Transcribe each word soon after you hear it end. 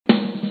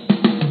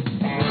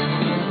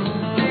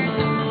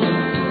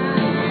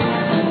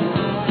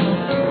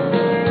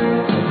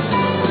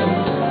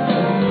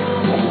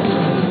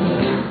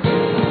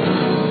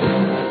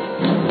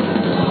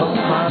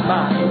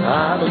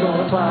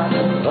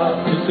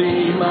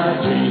my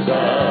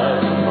Jesus.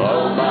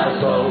 Oh, my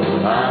soul,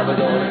 I'm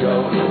gonna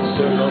go.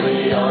 Soon I'll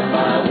be on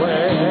my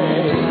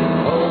way.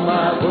 Oh,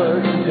 my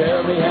word,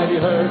 tell me, have you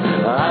heard?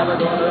 I'm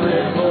gonna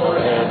live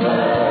forever.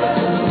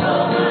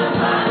 Oh, my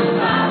mind,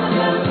 I'm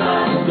gonna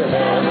go to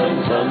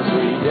heaven some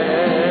sweet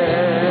day.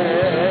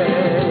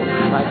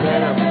 I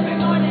get up every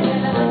morning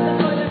and I listen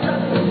for the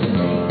trumpet to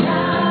sing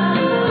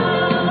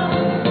now.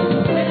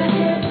 When I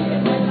hear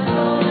music, when my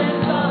soul is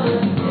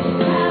calling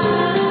me now.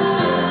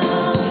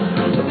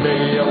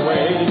 Maybe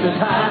away the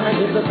time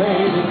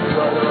anticipating,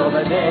 further on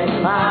the day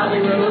I'll be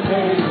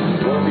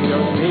relocating. Won't be no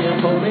fear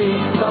for me,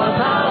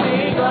 cause I'll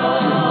be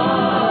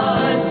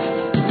gone.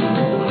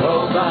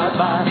 Oh,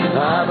 bye-bye,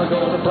 I'm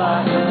gonna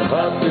fly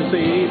up to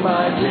see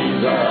my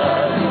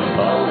Jesus.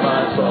 Oh,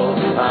 my soul,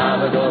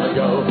 I'm gonna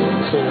go.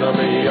 Soon I'll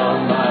be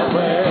on my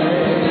way.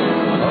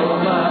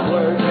 Oh, my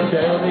word,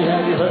 tell me,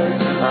 have you heard?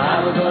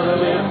 I'm gonna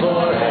live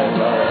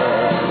forever.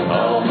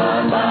 Oh,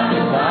 my mind,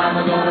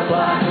 I'm gonna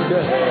fly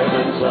to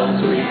heaven some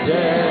sweet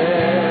day.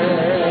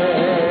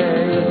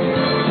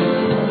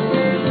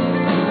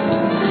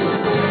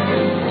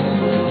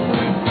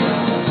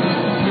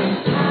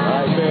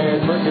 I've been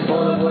looking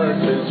for the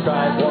words to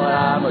describe what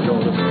I'm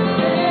gonna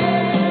say.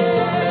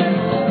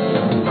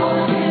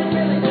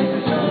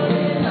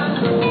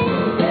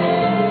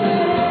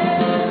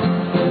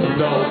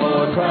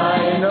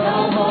 Crying,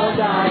 no more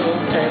dying.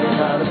 Every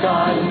time the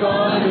sky is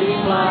gonna be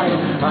flying,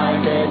 I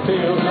can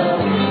feel the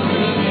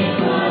singing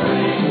for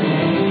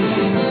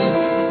release.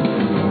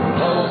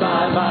 Oh,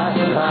 bye-bye,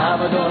 I'm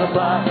gonna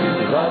fly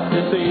up to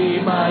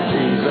see my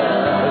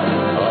Jesus.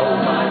 Oh,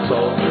 my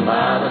soul,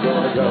 I'm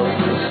gonna go.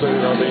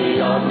 Soon I'll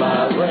be on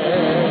my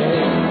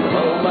way.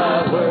 Oh,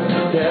 my word,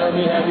 tell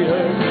me, have you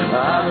heard?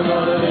 I'm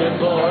gonna live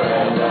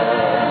forever.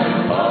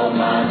 Oh,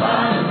 my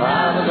mind,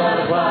 I'm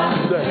gonna fly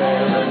to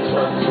heaven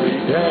some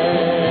sweet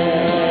day.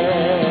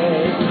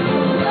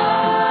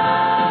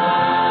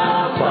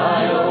 I'll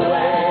fly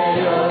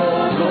away,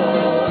 oh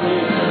glory.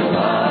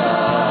 I'll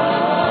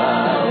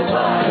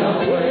fly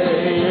away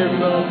in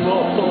the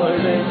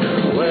morning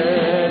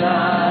when I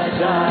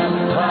die.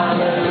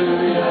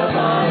 Hallelujah,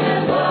 by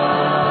and by.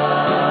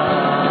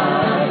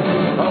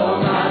 Oh,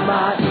 my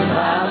mind,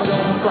 I'm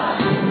gonna fly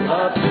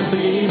up to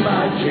see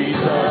my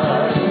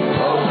Jesus.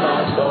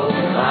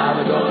 I'm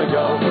gonna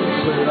go,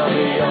 soon I'll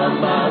be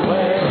on my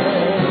way.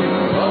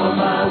 Oh,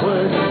 my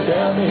word,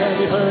 tell me, have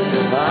you heard?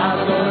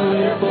 I'm gonna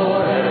live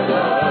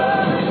forever.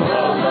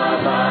 Oh, my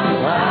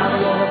mind,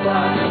 I'm gonna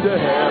fly to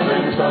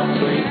heaven some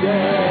sweet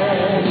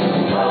day.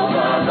 Oh,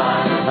 my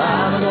mind,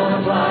 I'm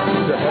gonna fly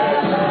to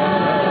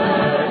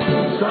heaven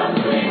some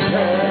sweet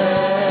day.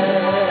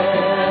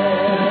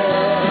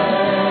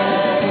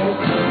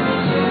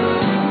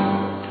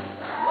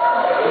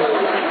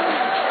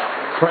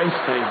 Praise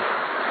Him.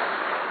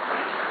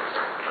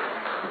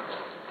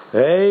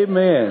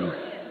 Amen.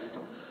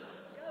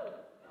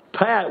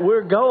 Pat,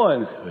 we're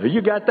going.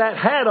 You got that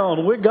hat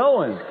on. We're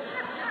going.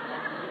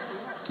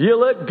 You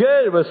look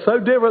good. It was so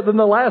different than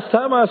the last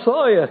time I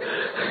saw you.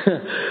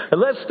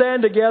 Let's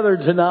stand together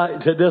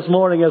tonight, this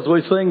morning, as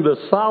we sing The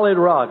Solid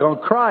Rock. On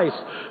Christ,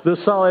 the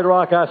solid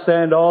rock I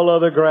stand, all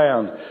other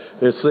ground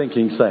is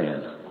sinking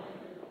sand.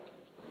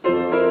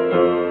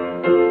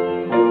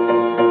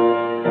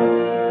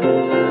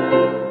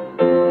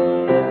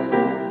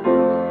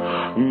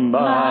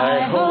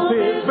 My hope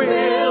is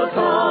built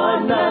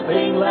on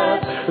nothing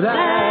less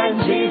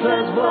than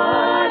Jesus'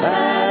 blood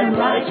and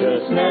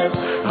righteousness.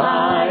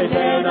 I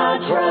dare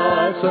not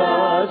trust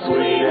the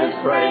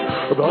sweetest frame,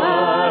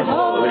 but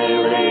wholly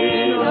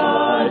lean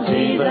on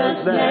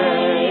Jesus'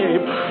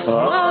 name.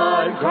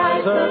 On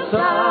Christ the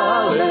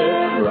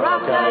solid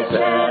rock I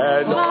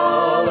stand,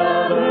 all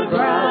other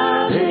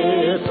ground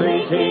is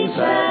sinking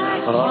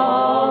sand.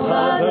 All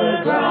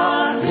other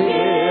ground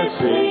is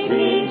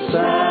sinking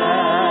sand.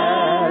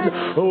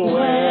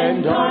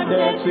 When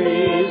darkness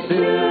seems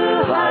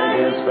to hide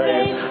His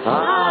face,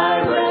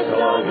 I rest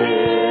on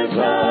His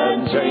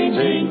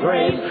unchanging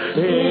grace.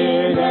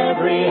 In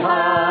every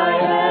high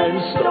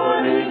and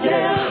stormy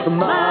gale,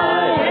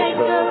 my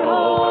anchor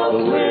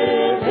holds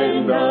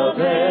within the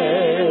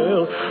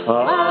veil.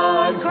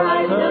 On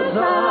Christ the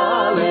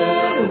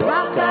solid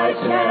rock I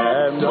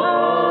stand,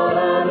 all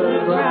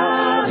other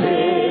ground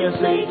is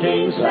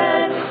sinking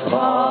sand.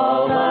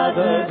 All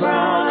other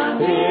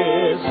ground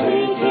is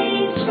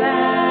sinking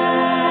sand.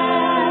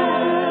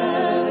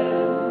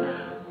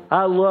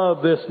 I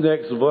love this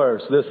next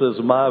verse. This is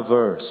my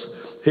verse.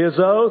 His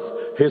oath,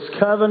 His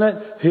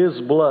covenant,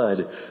 His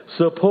blood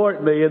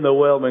support me in the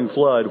whelming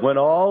flood. When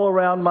all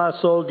around my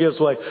soul gives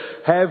way.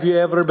 Have you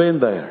ever been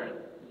there?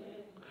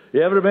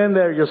 You ever been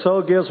there? Your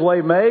soul gives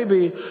way.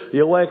 Maybe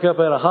you wake up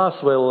at a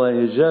hospital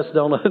and you just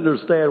don't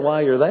understand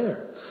why you're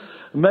there.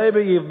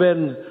 Maybe you've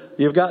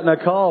gotten a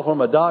call from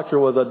a doctor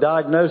with a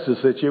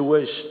diagnosis that you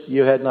wish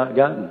you had not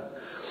gotten.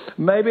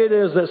 Maybe it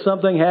is that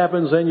something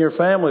happens in your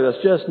family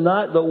that's just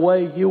not the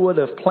way you would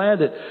have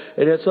planned it.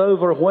 And it's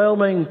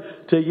overwhelming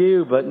to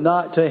you, but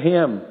not to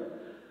Him.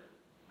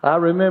 I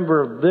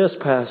remember this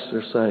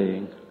pastor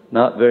saying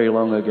not very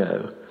long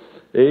ago,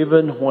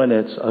 Even when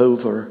it's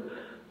over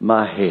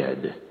my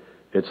head,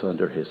 it's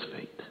under His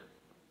feet.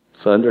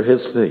 It's under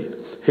His feet.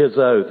 His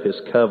oath, His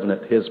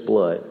covenant, His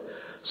blood.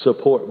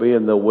 Support me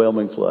in the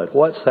whelming flood.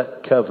 What's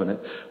that covenant?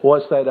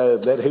 What's that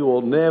oath? That He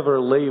will never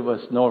leave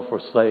us nor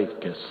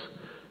forsake us.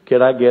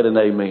 Can I get an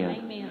amen?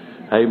 Amen.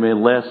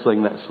 Amen. Let's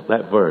sing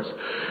that verse.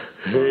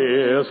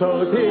 His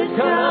oath, His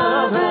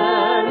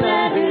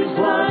covenant, His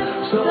blood.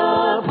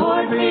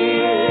 Support me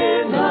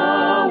in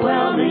the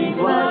whelming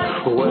flood.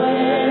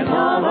 When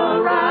all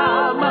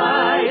around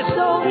my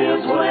soul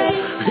gives way,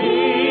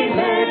 He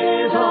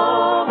is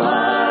all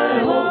my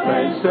hope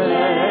and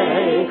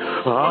stay.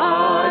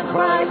 On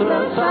Christ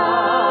the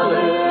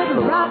solid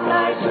rock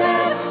I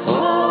stand.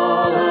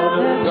 All of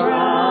the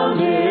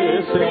ground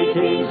is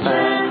sinking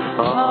sand.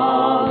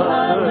 All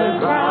of the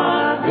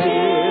ground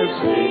is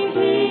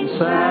sinking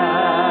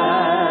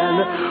sand.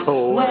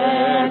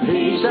 When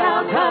He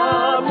shall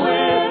come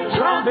with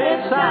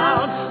trumpet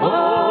sound,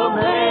 oh,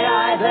 may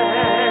I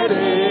then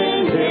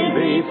in Him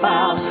be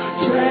found,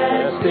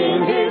 dressed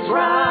in His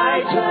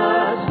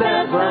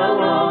righteousness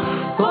alone,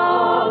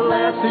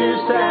 faultless to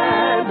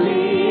stand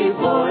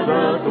before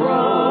the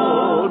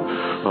throne.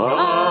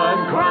 On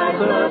Christ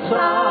the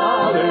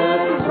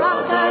solid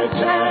rock I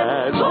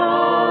stand.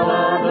 All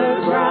of the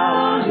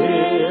ground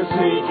is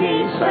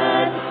sinking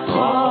sand.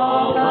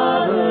 All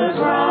of the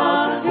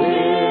ground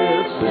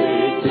is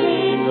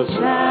sinking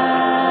sand.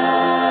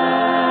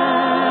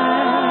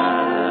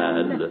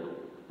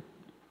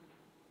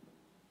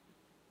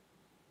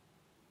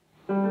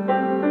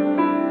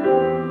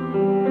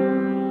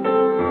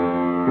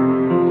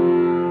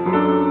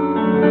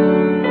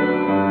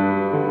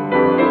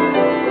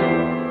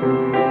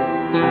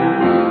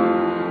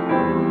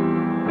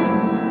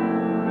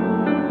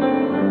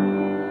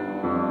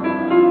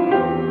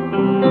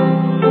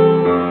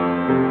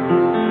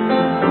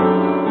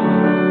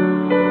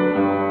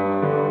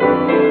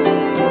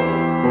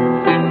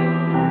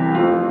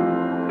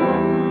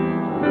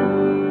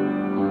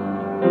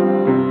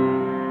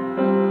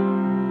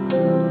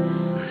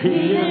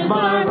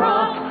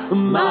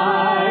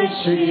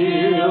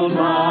 Shield,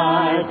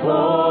 my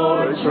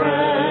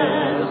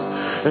fortress,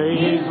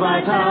 He's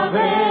my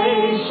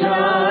salvation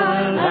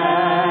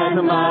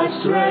and my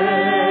strength.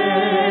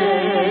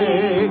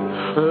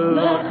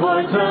 The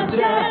cords of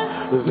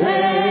death,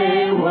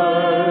 they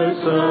were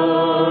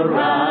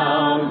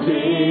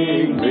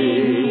surrounding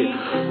me,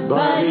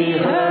 but He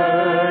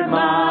heard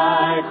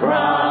my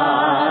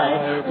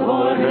cry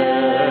for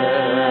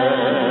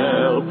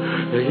help.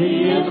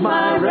 He is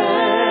my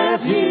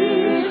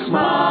refuge,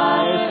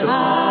 my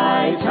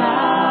high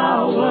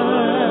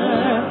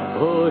tower.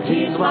 Oh,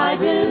 He's my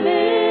deliverer,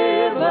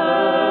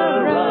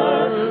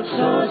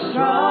 so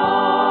strong.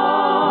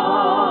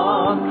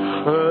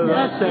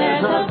 The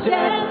snares of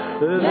death,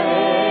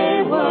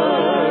 they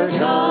were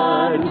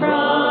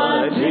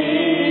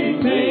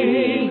confronting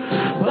me,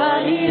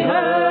 but He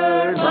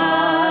heard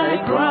my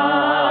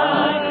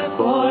cry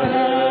for help.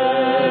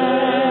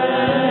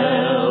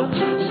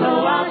 So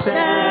I'll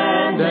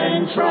stand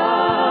and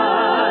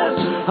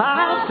trust.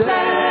 I'll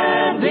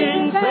stand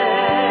in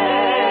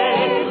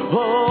faith.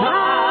 Oh,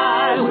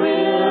 I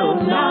will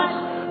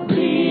not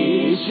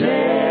be shaken.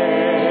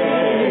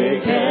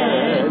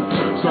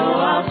 So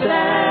I'll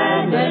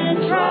stand and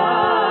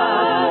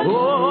trust.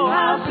 Oh,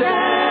 I'll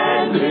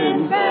stand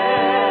in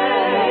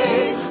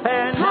faith,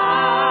 and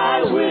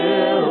I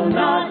will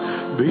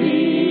not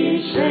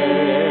be shaken.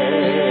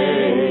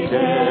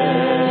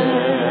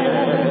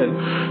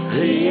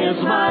 He is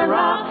my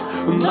rock,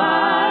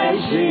 my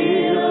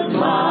shield,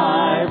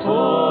 my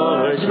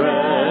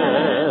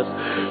fortress.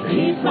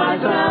 He's my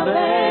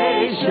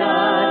salvation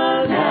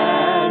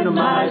and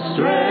my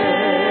strength.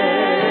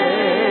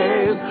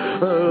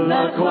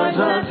 The cords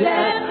of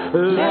death,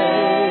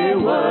 they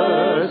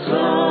were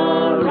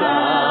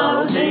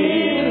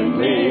surrounding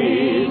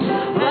me,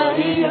 but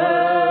He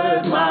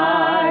heard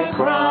my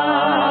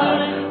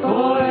cry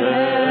for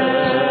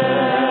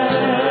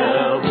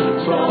help.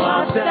 So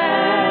I'll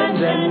stand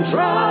and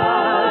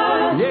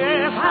trust.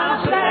 Yes,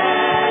 I'll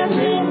stand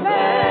in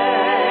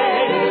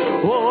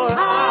faith, for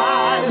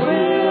I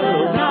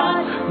will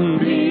not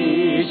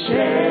be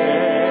shaken.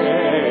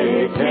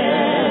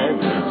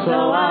 So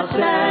I'll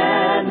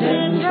stand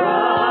and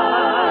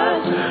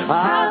trust.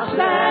 I'll stand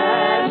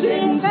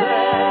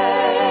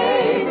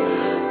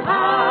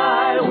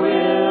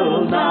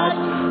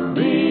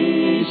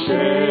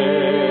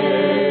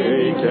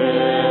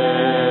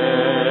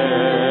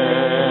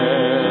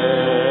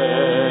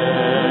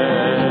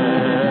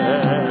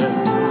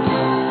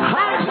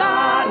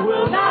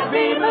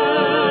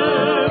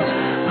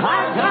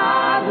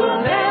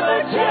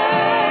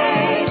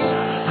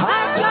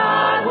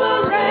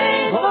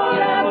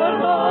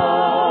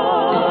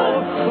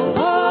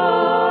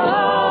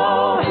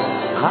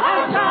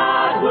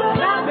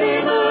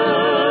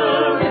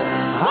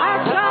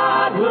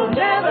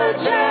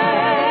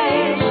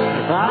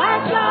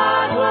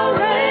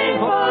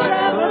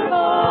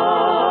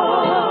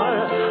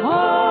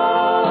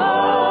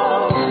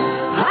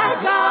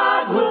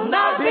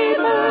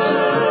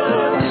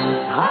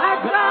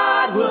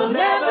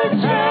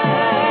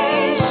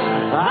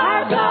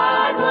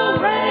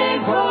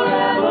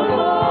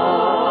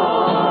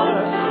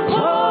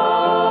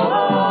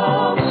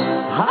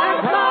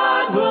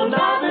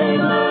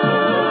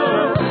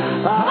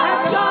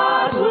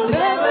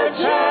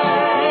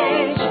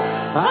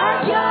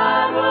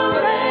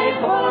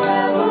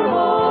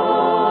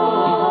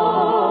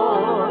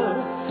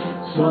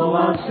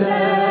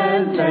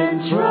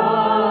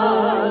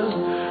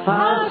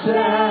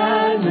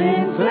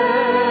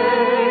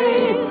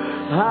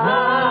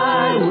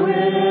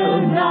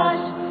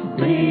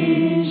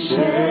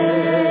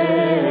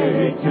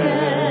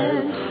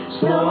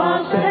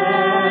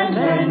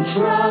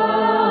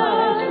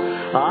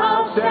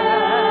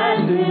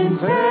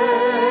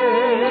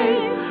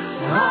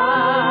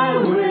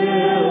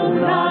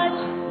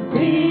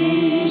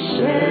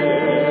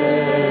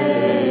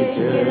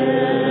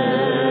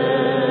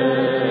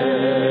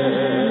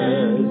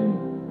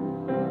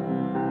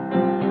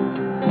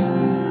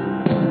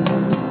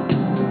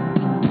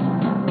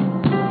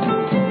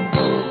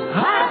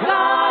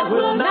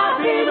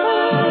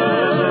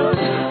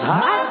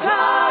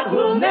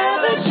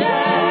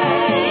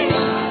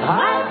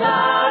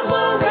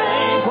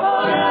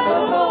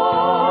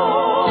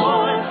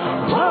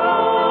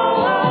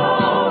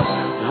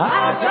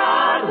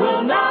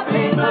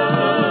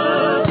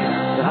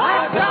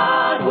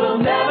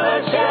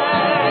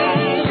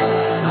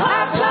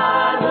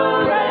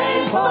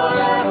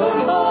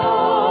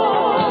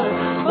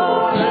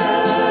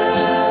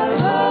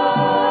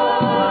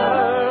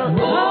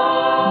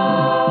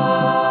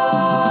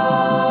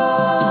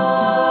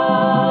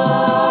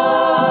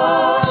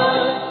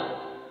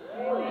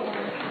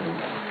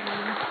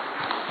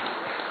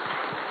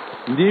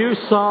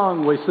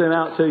song we sent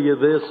out to you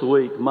this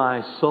week,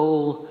 My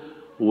Soul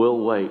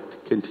Will Wait,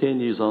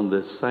 continues on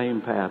this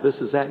same path. This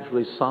is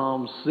actually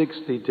Psalm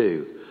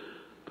 62,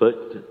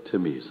 put to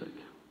music.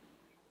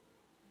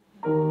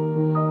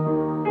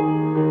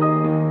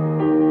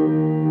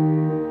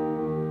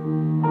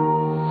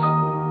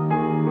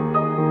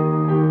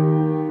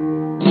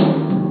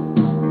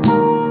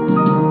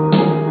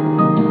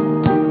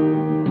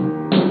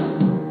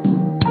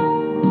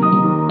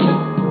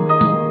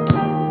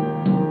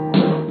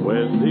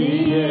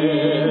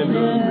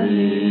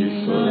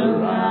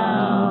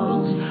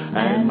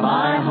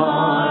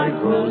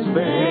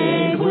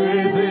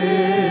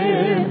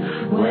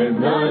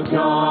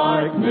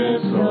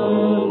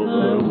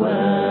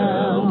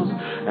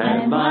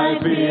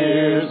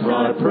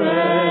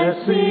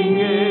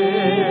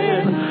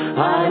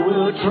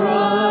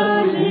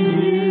 Trust in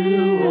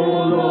you, O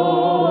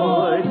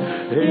Lord.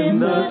 In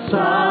the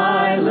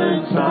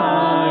silence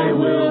I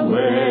will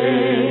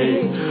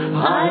wait.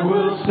 I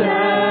will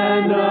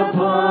stand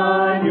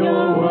upon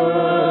your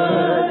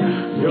word.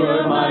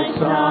 You're my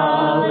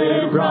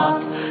solid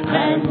rock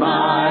and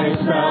my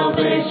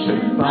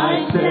salvation,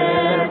 my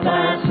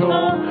steadfast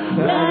hope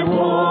that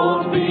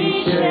won't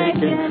be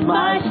shaken.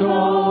 My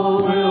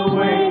soul will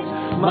wait.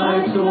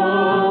 My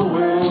soul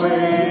will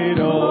wait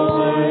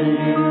on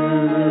you.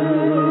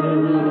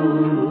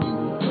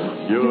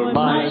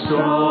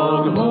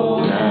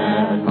 Stronghold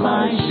and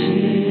my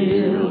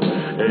shield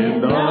in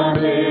the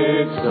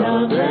midst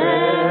of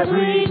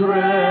every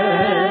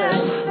dread.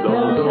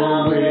 Though the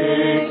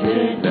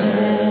wicked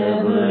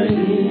never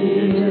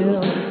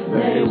yield,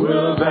 they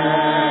will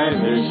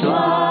vanish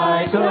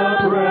like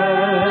a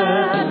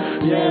breath.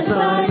 Yes,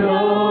 I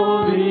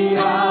know the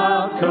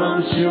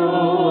outcome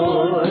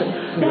sure.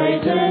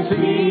 Satan's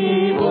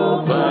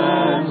evil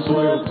plans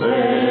will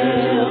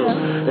fail.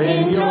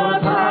 In your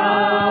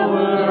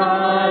power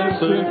I'm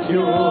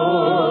secure.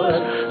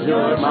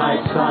 You're my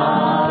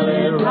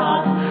solid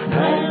rock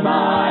and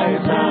my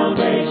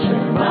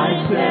salvation, my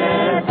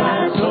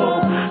steadfast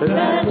hope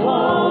that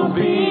won't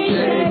be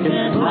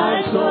shaken.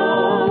 My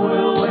soul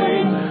will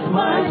wait,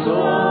 my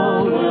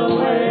soul will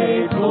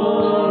wait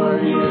for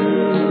you.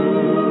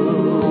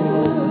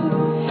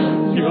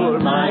 You're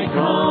my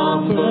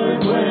comfort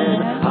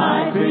when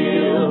I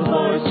feel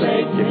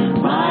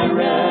forsaken, my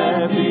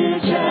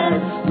refuge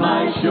and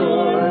my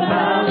sure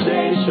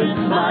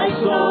foundation. My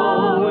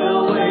soul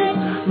will wait,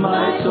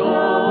 my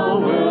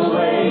soul will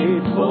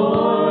wait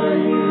for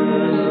you.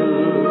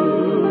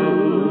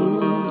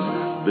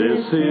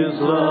 This is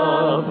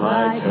love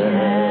I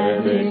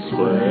can't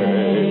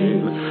explain.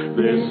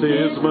 This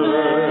is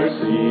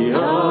mercy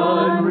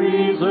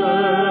unreserved.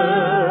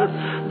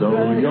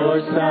 Though your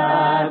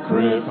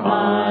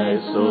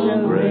sacrifice so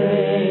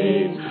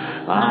great,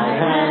 I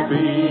have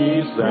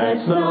peace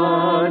that's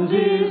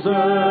undeserved.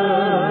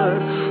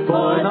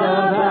 For the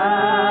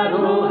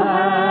battle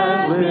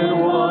has been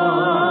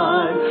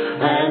won,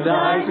 and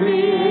I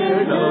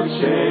fear no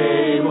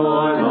shame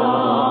or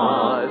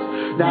loss.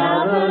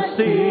 Now the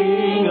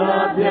sting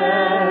of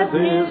death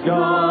is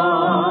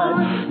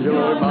gone.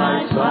 You're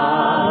my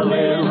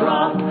solid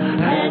rock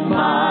and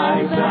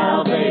my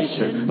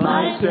salvation,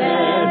 my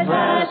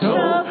steadfast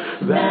hope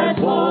that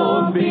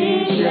won't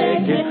be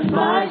shaken.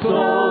 My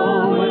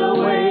soul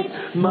will wait,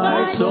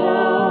 my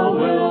soul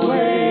will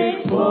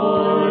wait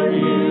for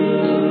you.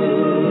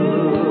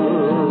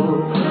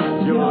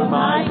 You're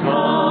my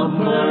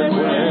comfort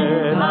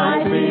when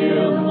I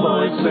feel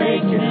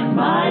forsaken,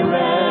 my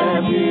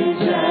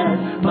refuge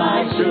and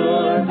my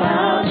sure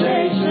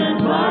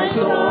foundation. My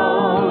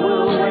soul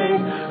will wait,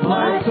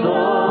 my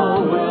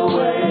soul will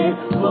wait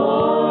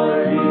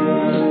for you.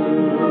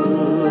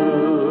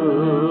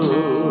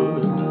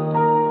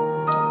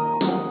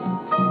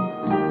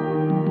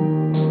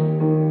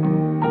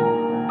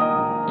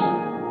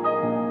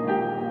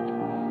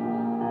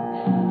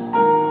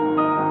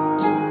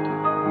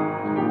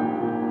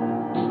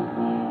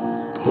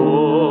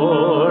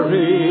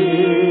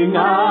 Pouring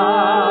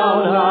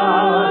out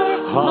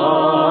our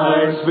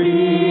hearts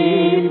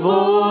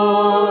before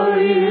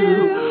you,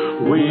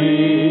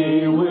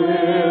 we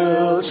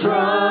will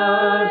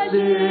trust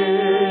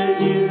in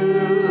you.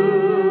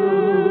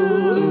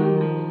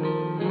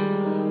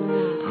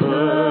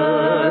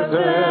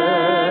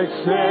 Perfect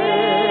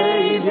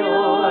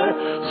Savior,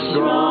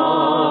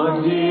 strong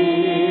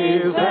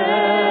defender,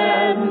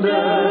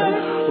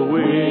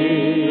 we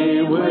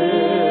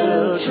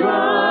will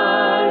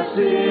trust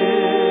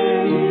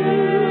in you.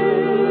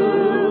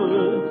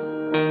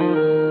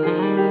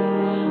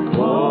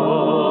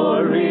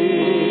 Pouring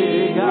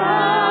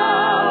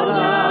out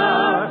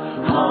our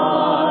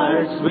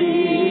hearts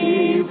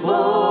before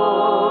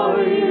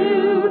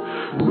you,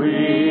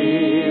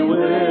 we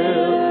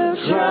will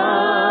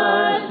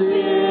trust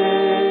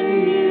in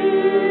you.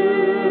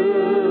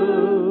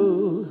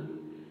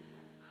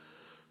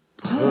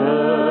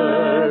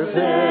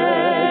 Perfect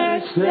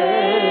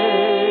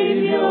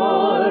Savior,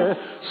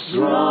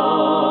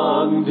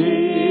 strong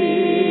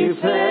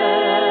defender,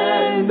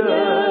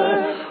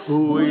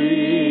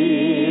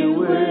 we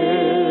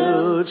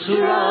will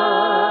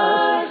trust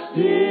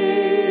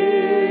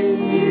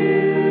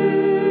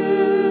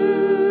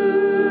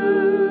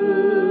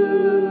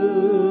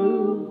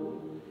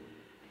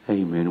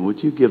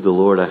Would you give the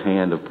Lord a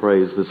hand of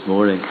praise this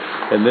morning?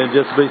 And then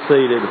just be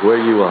seated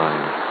where you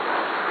are.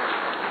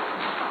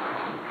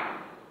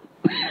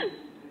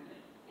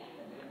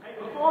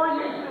 Before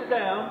you sit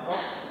down,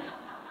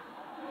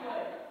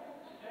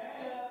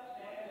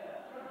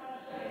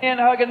 and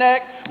hug a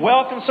neck,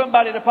 welcome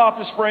somebody to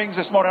Poplar Springs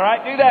this morning. All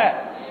right, do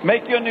that.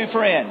 Make you a new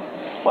friend.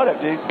 What up,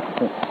 dude?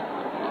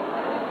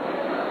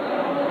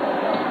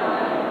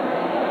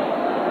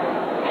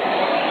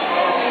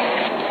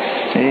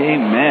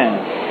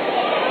 Amen.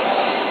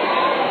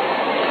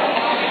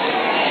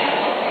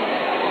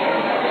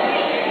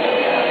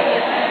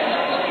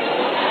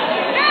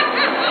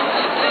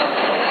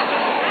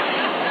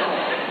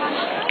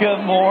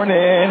 Good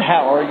morning.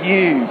 How are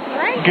you?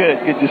 Good.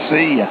 Good to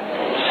see you.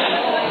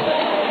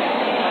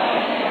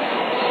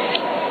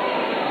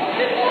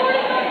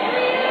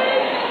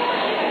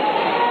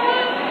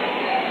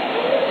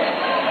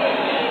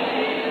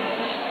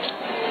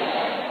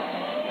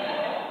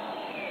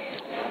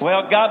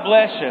 Well, God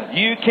bless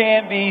you. You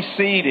can be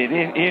seated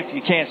if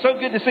you can. So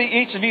good to see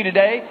each of you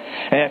today.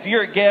 And if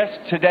you're a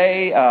guest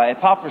today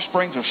at Poplar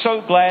Springs, we're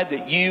so glad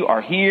that you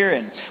are here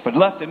and would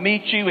love to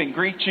meet you and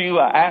greet you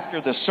after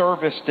the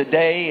service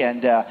today.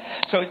 And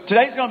so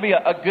today's going to be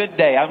a good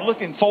day. I'm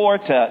looking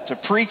forward to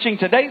preaching.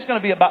 Today's going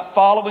to be about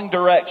following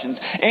directions.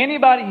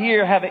 Anybody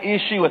here have an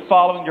issue with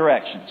following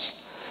directions?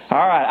 All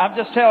right, I'm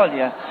just telling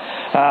you,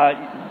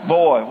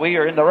 boy, we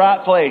are in the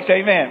right place.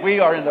 Amen. We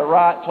are in the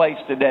right place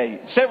today.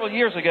 Several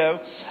years ago,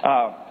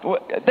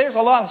 there's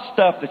a lot of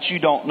stuff that you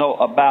don't know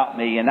about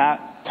me, and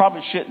I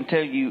probably shouldn't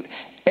tell you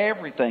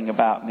everything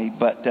about me,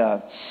 but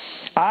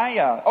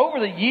over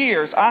the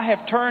years, I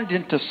have turned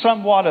into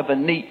somewhat of a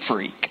neat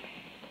freak.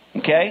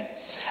 Okay?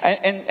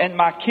 And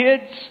my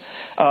kids,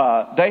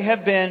 they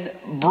have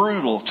been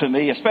brutal to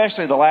me,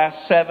 especially the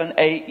last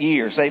 7-8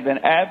 years. They've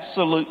been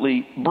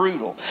absolutely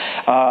brutal.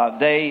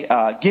 They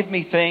give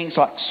me things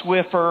like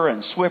Swiffer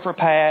and Swiffer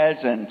pads,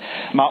 and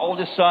my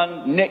oldest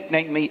son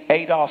nicknamed me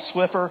Adolf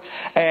Swiffer,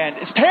 and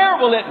it's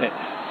terrible, isn't it?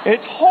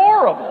 It's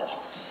horrible.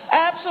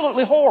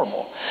 Absolutely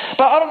horrible.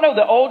 But I don't know,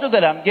 the older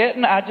that I'm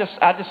getting, I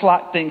just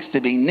like things to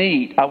be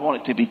neat. I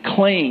want it to be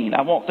clean.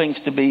 I want things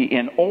to be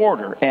in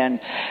order.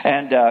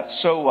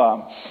 So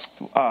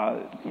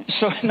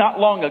not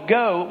long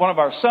ago, one of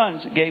our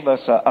sons gave us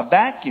a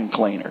vacuum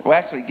cleaner. Well,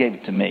 actually, he gave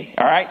it to me.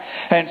 All right.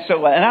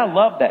 And I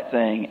love that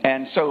thing.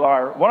 And so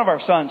one of our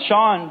sons,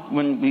 Sean,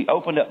 when we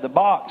opened up the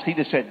box, he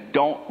just said,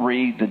 "Don't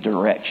read the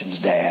directions,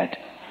 Dad.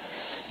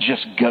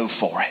 Just go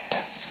for it."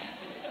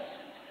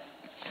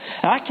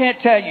 And I can't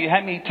tell you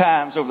how many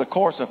times over the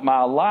course of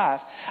my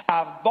life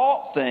I've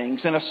bought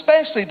things, and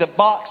especially the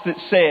box that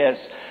says,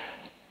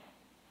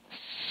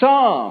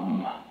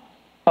 "Some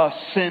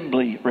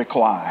assembly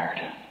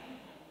required."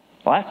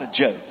 Well, that's a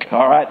joke,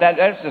 all right?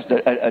 That's just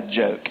a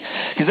joke.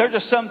 Because there are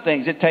just some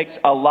things, it takes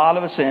a lot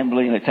of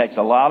assembly, and it takes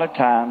a lot of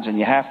times, and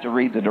you have to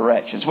read the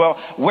directions. Well,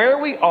 where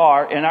we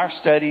are in our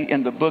study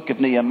in the book of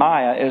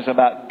Nehemiah is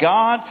about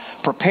God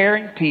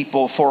preparing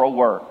people for a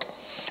work.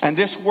 And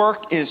this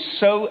work is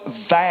so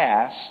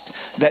vast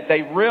that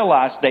they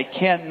realize they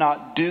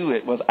cannot do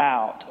it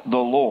without the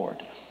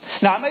Lord.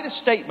 Now, I made a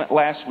statement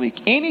last week.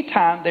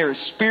 Anytime there is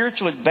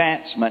spiritual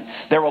advancement,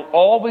 there will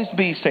always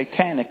be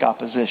satanic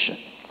opposition.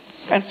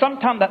 And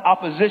sometimes that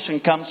opposition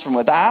comes from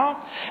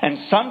without, and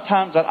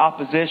sometimes that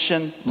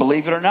opposition,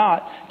 believe it or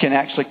not, can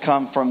actually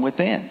come from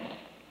within.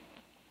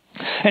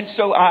 And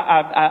so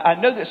I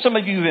know that some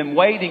of you have been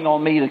waiting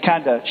on me to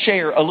kind of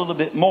share a little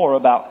bit more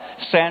about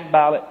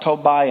Sanballat,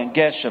 Tobiah, and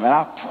Geshem. And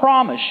I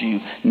promise you,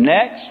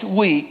 next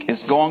week is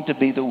going to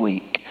be the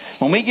week.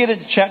 When we get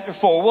into chapter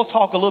 4, we'll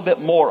talk a little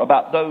bit more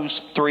about those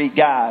three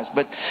guys.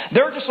 But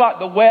they're just like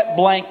the wet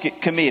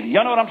blanket committee.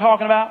 You know what I'm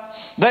talking about?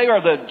 They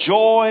are the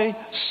joy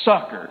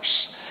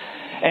suckers.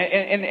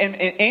 And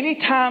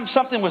anytime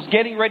something was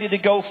getting ready to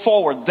go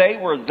forward, they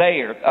were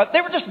there.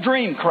 They were just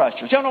dream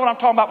crushers. You know what I'm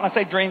talking about when I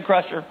say dream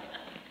crusher?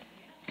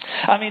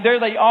 I mean, there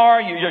they are.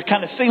 You're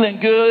kind of feeling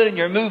good, and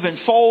you're moving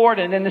forward,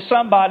 and then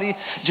somebody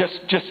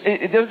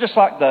they're just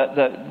like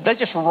they're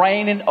just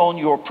raining on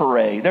your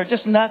parade. They're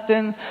just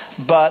nothing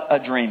but a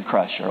dream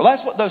crusher. Well,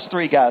 that's what those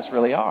three guys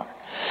really are.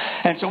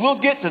 And so we'll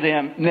get to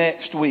them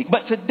next week.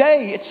 But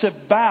today it's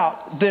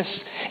about this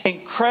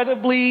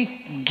incredibly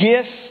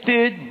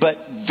gifted but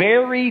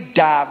very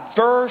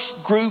diverse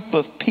group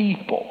of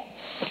people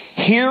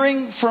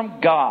hearing from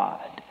God,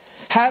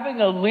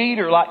 having a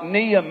leader like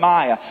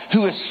Nehemiah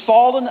who has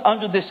fallen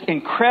under this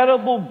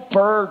incredible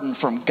burden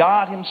from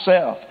God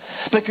himself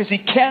because he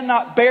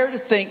cannot bear to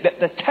think that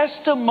the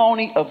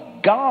testimony of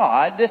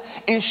God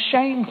is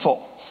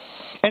shameful.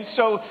 And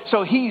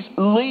so he's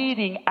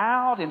leading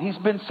out out, and he's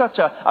been such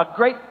a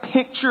great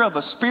picture of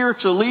a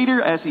spiritual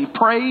leader as he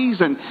prays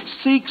and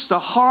seeks the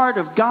heart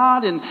of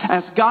God. And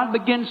as God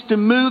begins to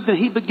move, then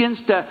he begins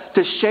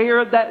to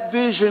share that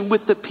vision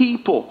with the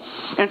people.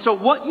 And so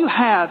what you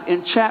have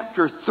in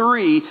chapter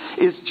 3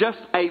 is just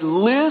a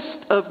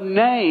list of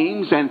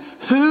names and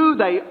who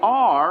they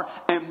are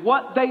and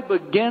what they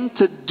begin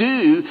to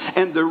do,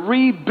 and the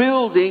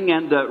rebuilding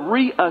and the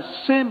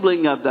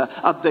reassembling of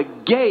the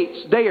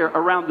gates there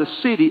around the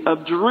city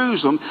of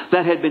Jerusalem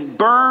that had been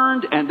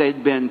burned, and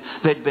they'd been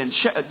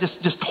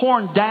just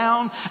torn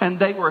down, and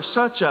they were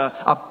such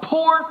a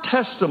poor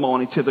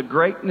testimony to the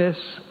greatness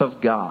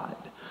of God.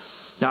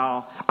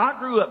 Now, I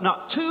grew up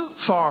not too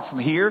far from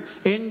here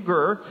in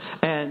Gurr,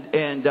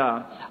 and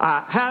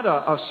I had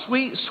a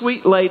sweet,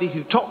 sweet lady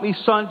who taught me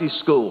Sunday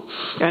school,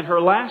 and her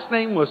last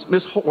name was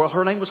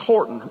her name was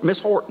Horton, Miss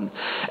Horton,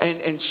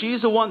 and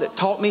she's the one that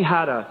taught me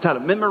how to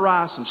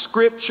memorize some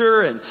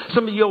scripture. And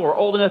some of you are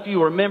old enough,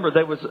 you remember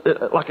there was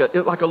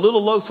like a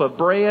little loaf of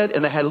bread,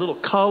 and they had little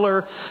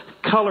colored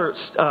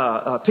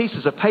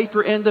pieces of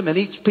paper in them, and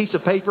each piece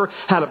of paper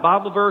had a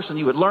Bible verse, and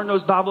you would learn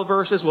those Bible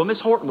verses. Well,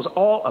 Miss Horton was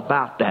all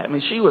about that. I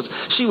mean, she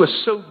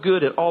was so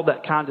good at all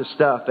that kind of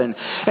stuff, and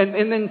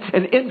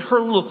in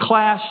her little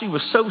class, she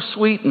was so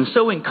sweet and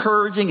so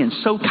encouraging and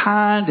so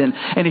kind.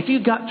 And if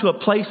you got to a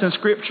place in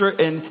Scripture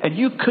and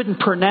you couldn't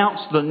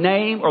pronounce the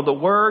name or the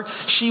word,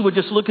 she would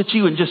just look at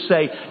you and just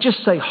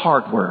say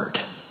hard word.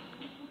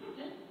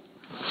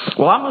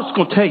 Well, I'm just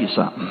going to tell you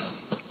something.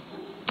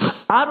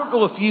 I don't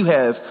know if you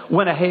have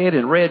went ahead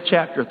and read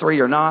chapter 3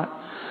 or not.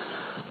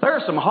 There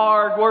are some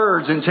hard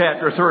words in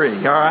chapter 3,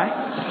 all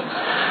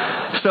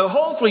right? So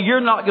hopefully you're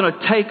not going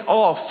to take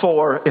off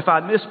for if I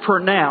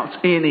mispronounce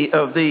any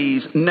of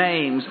these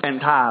names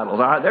and titles.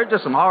 All right? There's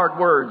just some hard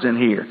words in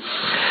here.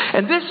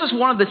 And this is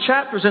one of the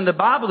chapters in the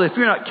Bible that if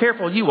you're not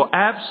careful, you will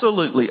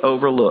absolutely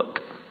overlook.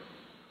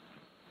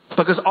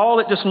 Because all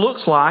it just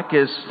looks like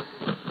is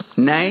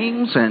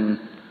names and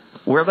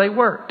where they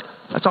worked.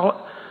 That's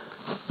all.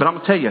 But I'm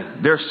going to tell you,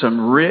 there's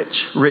some rich,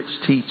 rich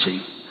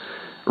teaching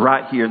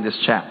right here in this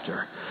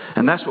chapter.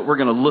 And that's what we're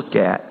going to look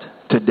at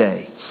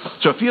today.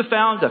 So if you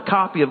found a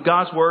copy of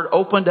God's Word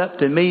opened up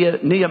to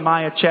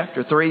Nehemiah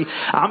chapter 3,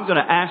 I'm going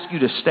to ask you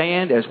to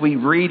stand as we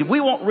read. We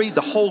won't read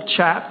the whole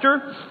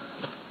chapter,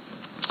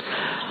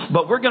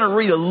 but we're going to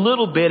read a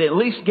little bit, at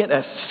least get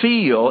a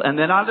feel. And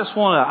then I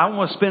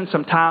want to spend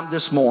some time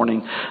this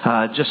morning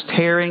just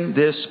tearing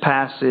this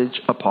passage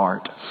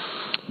apart.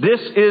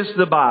 This is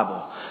the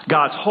Bible.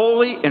 God's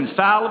holy,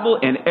 infallible,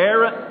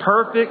 inerrant,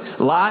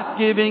 perfect,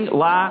 life-giving,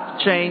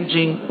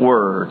 life-changing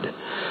Word.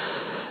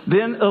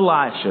 Then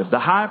Elisha, the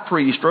high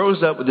priest,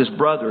 rose up with his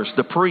brothers,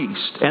 the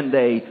priests, and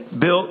they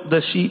built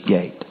the sheep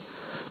gate.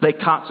 They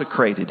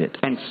consecrated it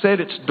and set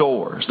its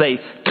doors. They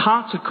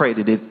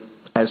consecrated it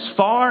as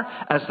far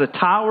as the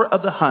Tower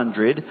of the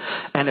 100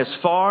 and as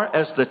far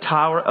as the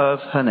Tower of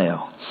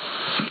Hanel.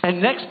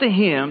 And next to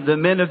him, the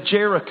men of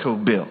Jericho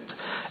built.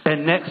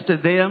 And next to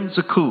them,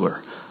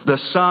 Zakur, the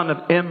son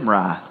of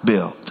Imri,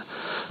 built.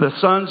 The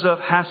sons of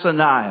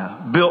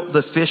Hassaniah built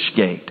the fish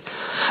gate.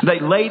 They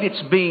laid its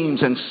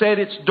beams and set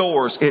its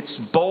doors, its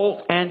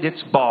bolt and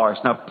its bars.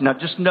 Now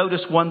just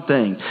notice one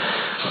thing.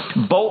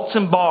 Bolts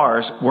and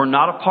bars were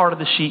not a part of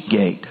the sheep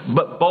gate,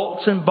 but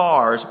bolts and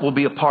bars will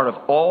be a part of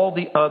all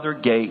the other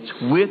gates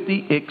with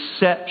the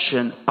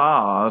exception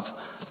of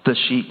the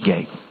sheep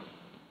gate.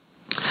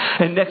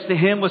 And next to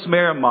him was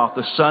Meremoth,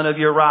 the son of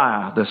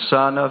Uriah, the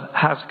son of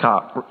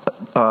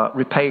Haskop,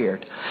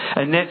 repaired.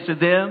 And next to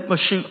them,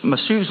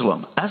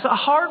 Meshulam. That's a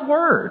hard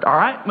word, all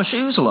right?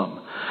 Meshulam.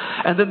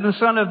 And then the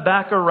son of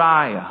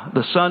Bachariah,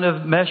 the son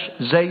of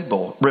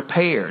Meshzabel,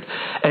 repaired.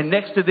 And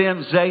next to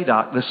them,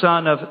 Zadok, the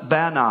son of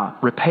Bana,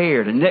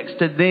 repaired. And next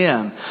to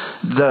them,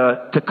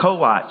 the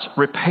Tekoites,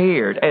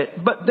 repaired.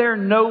 But their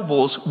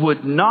nobles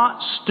would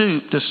not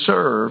stoop to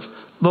serve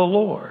the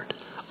Lord.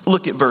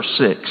 Look at verse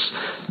 6.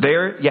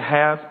 There you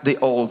have the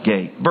old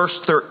gate. Verse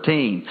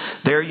 13.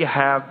 There you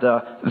have the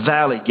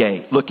valley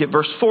gate. Look at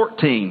verse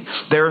 14.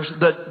 There's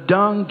the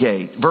dung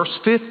gate. Verse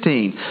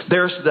 15.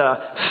 There's the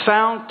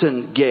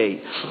fountain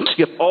gate.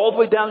 Skip all the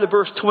way down to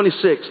verse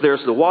 26.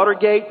 There's the water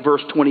gate.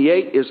 Verse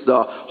 28 is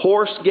the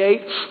horse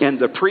gate. And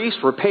the priest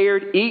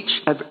repaired each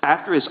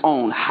after his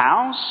own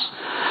house.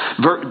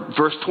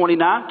 Verse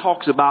 29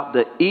 talks about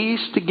the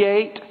east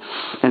gate.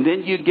 And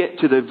then you get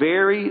to the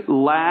very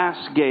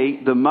last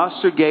gate, the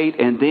muster gate,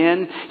 and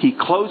then he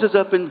closes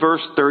up in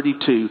verse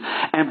 32.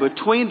 And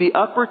between the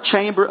upper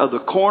chamber of the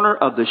corner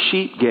of the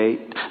sheep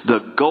gate,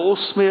 the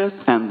goldsmith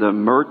and the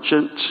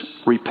merchant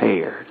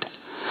repaired.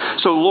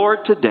 So Lord,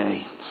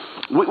 today,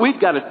 we've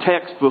got a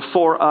text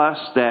before us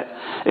that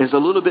is a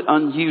little bit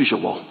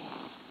unusual.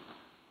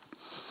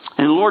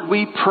 And Lord,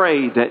 we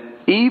pray that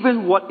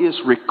even what is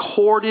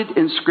recorded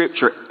in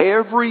Scripture,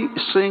 every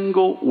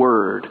single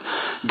word,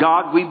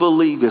 God, we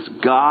believe is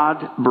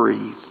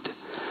God-breathed.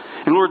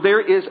 And Lord, there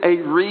is a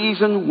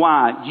reason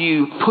why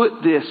you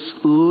put this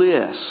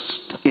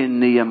list in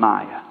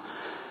Nehemiah.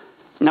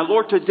 Now,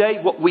 Lord, today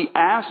what we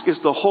ask is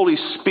the Holy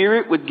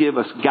Spirit would give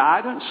us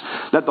guidance,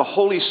 that the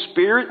Holy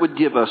Spirit would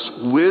give us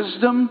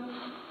wisdom,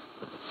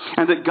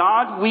 and that,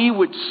 God, we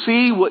would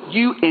see what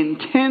you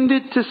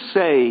intended to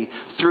say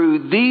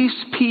through these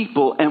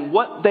people and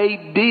what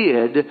they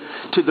did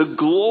to the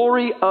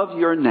glory of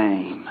your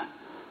name.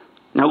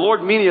 Now,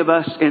 Lord, many of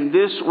us in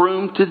this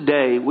room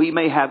today, we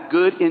may have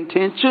good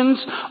intentions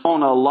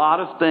on a lot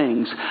of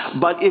things,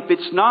 but if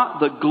it's not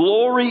the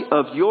glory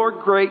of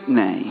your great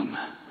name,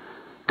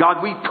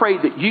 God, we pray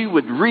that you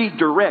would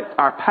redirect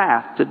our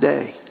path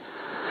today.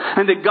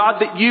 And that,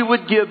 God, that you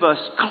would give us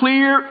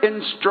clear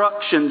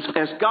instructions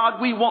as, God,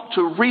 we want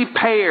to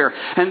repair.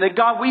 And that,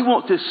 God, we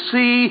want to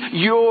see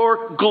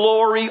your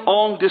glory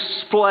on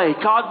display.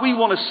 God, we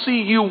want to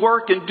see you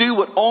work and do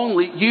what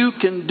only you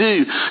can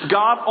do.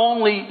 God,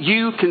 only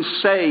you can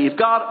save.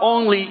 God,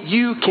 only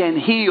you can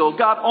heal.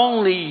 God,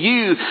 only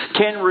you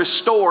can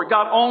restore.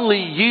 God,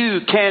 only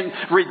you can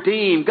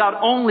redeem. God,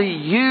 only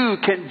you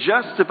can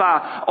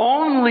justify.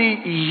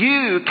 Only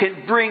you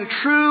can bring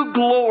true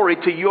glory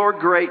to your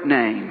great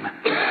name.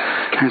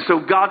 And so,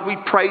 God, we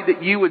pray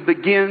that you would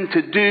begin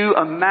to do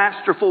a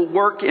masterful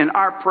work in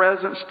our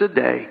presence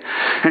today.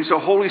 And so,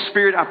 Holy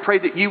Spirit, I pray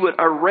that you would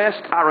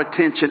arrest our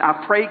attention.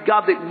 I pray,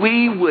 God, that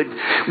we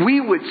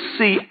would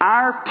see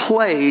our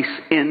place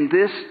in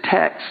this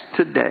text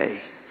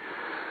today.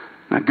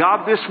 Now,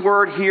 God, this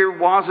word here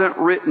wasn't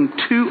written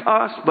to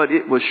us, but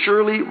it was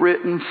surely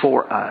written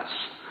for us.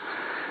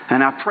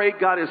 And I pray,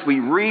 God, as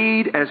we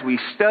read, as we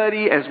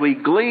study, as we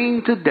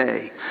glean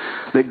today,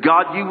 that,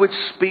 God, you would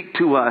speak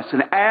to us.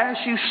 And as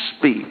you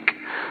speak,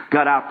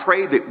 God, I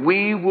pray that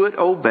we would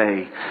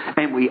obey.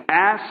 And we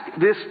ask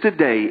this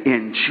today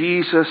in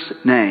Jesus'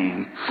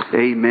 name.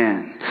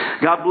 Amen.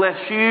 God bless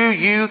you.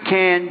 You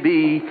can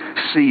be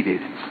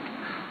seated.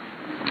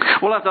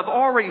 Well, as I've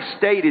already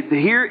stated,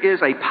 here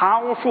is a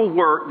powerful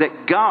work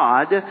that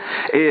God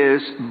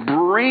is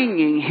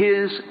bringing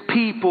His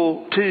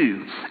people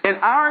to. And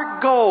our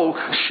goal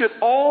should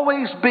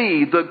always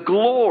be the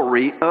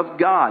glory of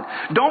God.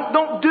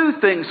 Don't do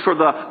things for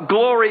the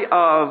glory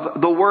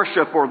of the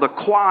worship or the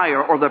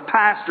choir or the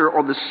pastor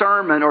or the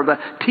sermon or the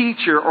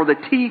teacher or the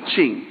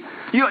teaching.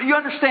 You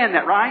understand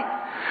that, right?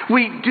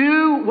 We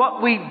do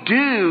what we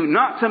do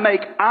not to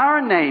make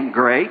our name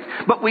great,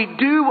 but we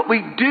do what we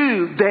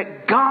do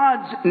that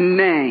God's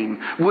name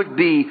would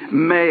be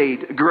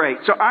made great.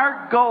 So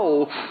our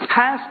goal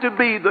has to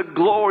be the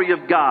glory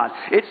of God.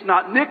 It's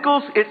not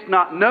nickels, it's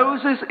not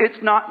noses,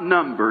 it's not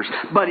numbers,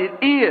 but it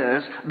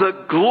is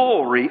the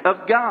glory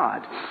of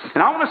God.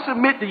 And I want to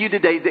submit to you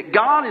today that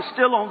God is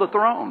still on the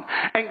throne,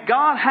 and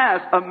God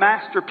has a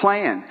master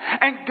plan,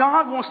 and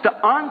God wants to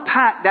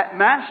unpack that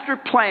master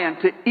plan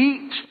to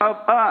each of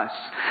us.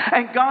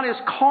 And God is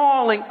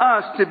calling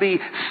us to be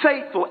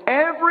faithful.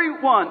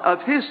 Every one of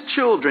His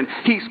children,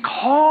 He's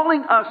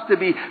calling us to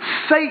be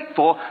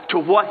faithful to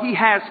what He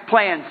has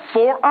planned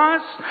for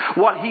us,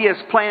 what He has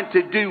planned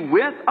to do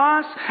with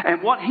us,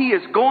 and what He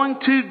is going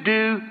to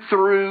do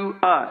through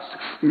us.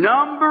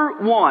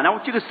 Number one, I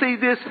want you to see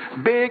this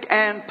big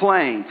and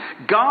plain.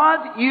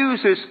 God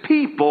uses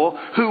people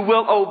who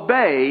will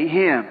obey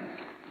Him.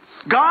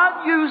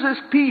 God uses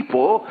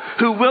people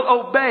who will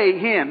obey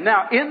Him.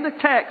 Now, in the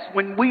text,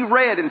 when we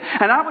read, and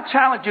I would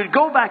challenge you to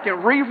go back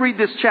and reread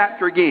this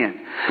chapter again.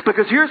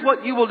 Because here's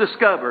what you will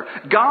discover.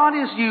 God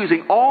is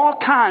using all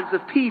kinds of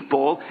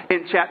people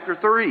in chapter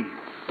 3.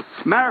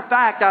 Matter of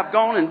fact, I've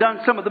gone and done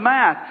some of the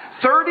math.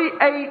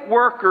 38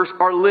 workers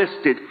are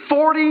listed.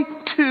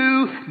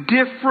 42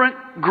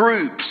 different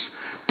groups.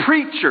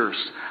 Preachers,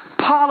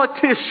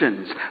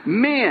 politicians,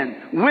 men,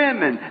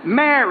 women,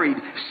 married,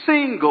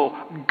 single,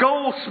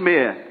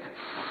 goldsmith,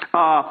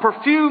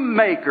 perfume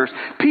makers,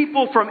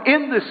 people from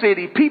in the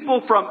city,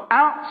 people from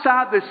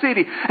outside the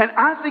city. And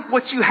I think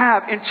what you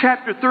have in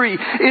chapter 3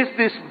 is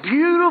this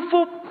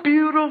beautiful,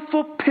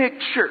 beautiful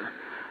picture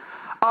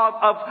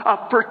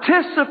of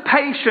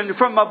participation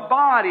from a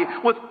body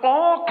with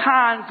all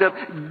kinds of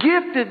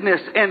giftedness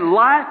and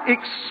life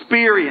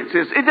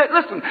experiences.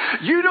 Listen,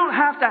 you don't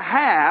have to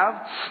have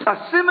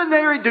a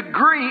seminary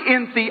degree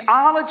in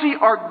theology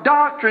or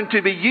doctrine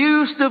to be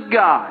used of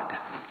God.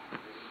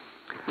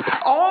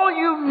 All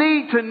you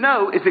need to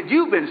know is that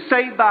you've been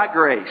saved by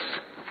grace.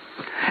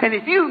 And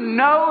if you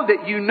know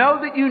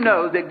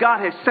that God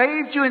has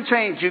saved you and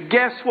changed you,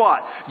 guess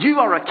what? You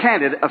are a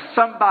candidate of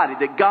somebody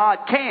that God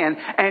can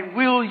and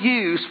will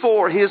use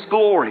for His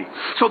glory.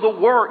 So the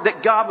work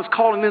that God was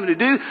calling them to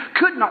do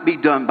could not be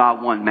done by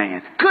one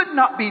man, could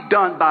not be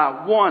done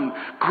by one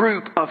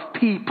group of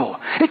people.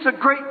 It's a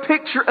great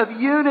picture of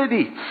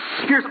unity.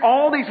 Here's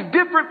all these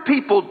different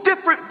people,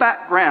 different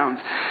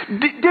backgrounds,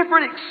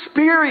 different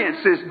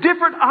experiences,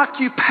 different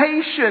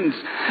occupations,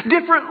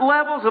 different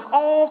levels of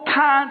all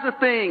kinds of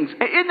things.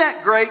 Isn't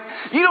that great?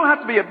 You don't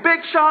have to be a big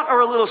shot or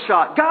a little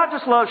shot. God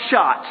just loves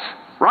shots,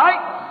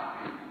 right?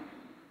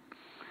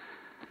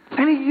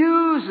 And He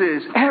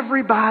uses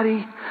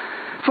everybody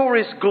for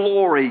His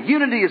glory.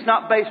 Unity is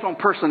not based on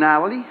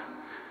personality.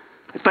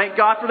 Thank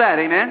God for that,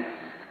 amen?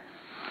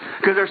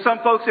 Because there's some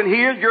folks in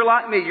here, you're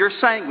like me, you're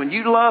sanguine.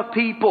 You love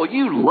people.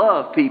 You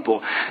love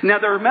people. Now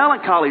there are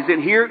melancholies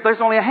in here. There's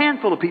only a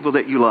handful of people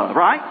that you love,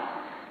 right?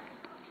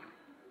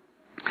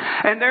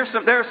 And there's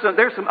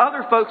some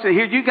other folks in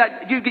here.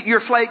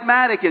 You're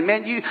phlegmatic, and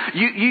man,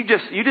 you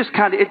just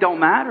kind of, it don't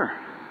matter.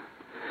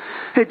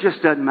 It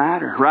just doesn't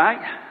matter, right?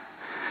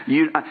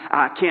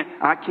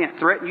 I can't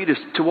threaten you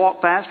to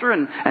walk faster,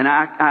 and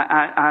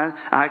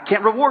I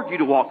can't reward you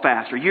to walk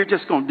faster. You're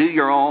just going to do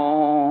your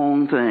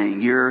own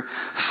thing. You're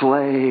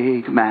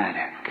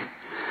phlegmatic.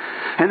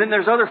 And then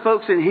there's other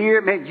folks in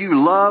here, man,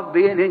 you love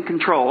being in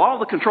control. All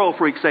the control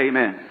freaks say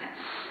amen.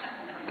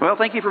 Well,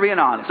 thank you for being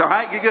honest. All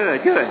right, you're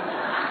good.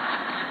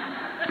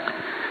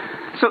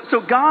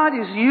 So God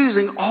is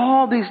using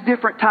all these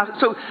different types.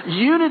 So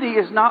unity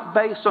is not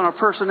based on a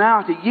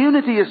personality.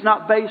 Unity is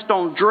not based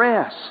on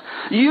dress.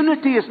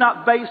 Unity is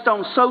not based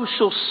on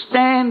social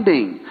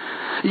standing.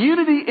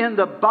 Unity in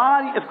the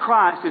body of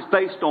Christ is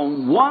based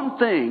on one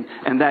thing,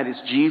 and that is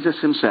Jesus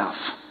Himself.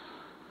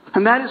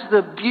 And that is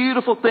the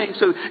beautiful thing.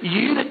 So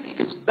unity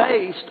is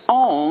based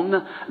on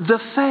the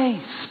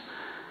faith.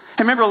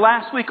 And remember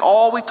last week,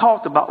 all we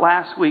talked about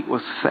last week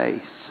was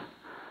faith.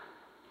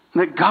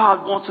 That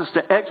God wants us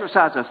to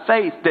exercise a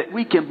faith that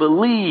we can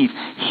believe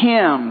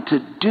Him to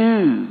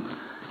do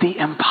the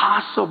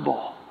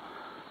impossible.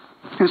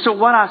 And so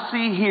what I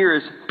see here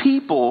is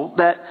people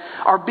that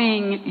are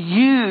being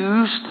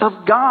used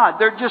of God.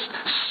 They're just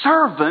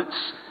servants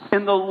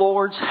in the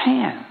Lord's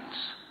hands.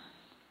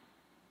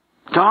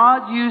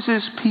 God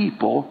uses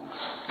people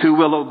who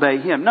will obey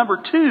Him. Number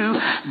two,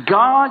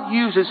 God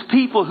uses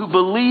people who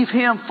believe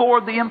Him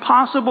for the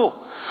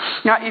impossible.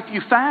 Now, if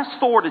you fast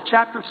forward to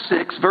chapter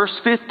 6, verse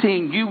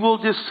 15, you will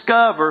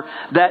discover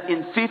that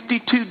in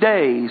 52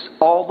 days,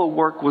 all the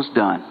work was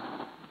done.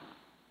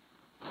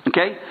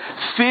 Okay?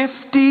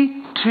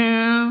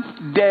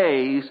 52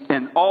 days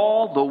and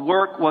all the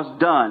work was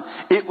done.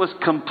 It was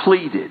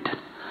completed.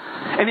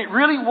 And it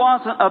really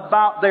wasn't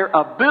about their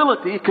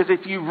ability, because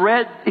if you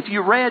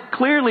read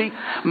clearly,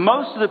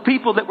 most of the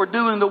people that were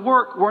doing the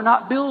work were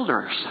not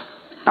builders.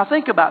 Now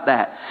think about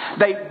that.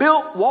 They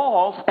built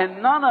walls,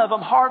 and none of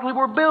them hardly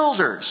were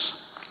builders.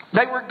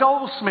 They were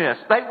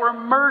goldsmiths. They were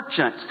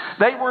merchants.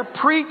 They were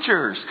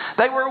preachers.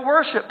 They were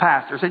worship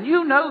pastors. And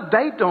you know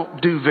they don't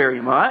do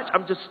very much.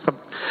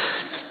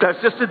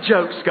 That's just a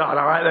joke, Scott,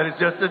 all right? That is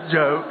just a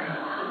joke.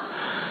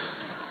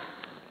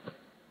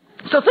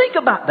 So think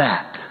about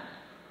that.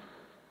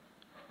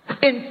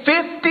 In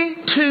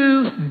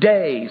 52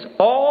 days,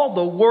 all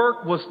the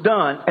work was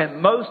done,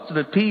 and most of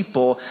the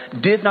people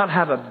did not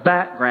have a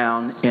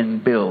background in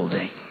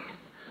building.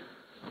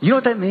 You know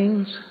what that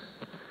means?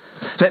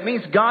 That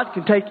means God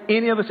can take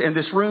any of us in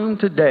this room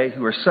today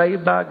who are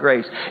saved by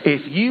grace.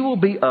 If you will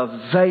be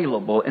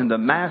available in the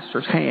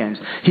Master's hands,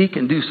 He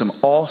can do some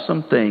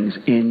awesome things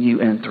in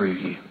you and through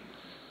you.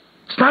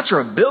 It's not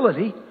your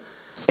ability.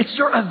 It's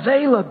your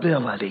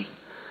availability.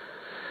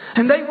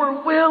 And they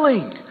were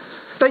willing.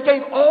 They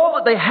gave all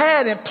that they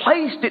had and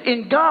placed it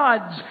in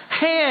God's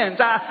hands.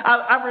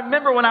 I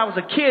remember when I was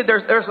a kid,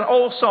 there's an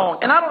old song,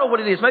 and I don't know what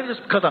it is. Maybe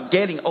just because I'm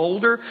getting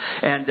older,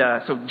 and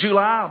so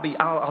July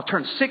I'll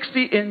turn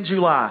 60 in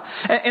July,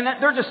 and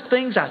there are just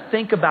things I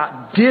think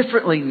about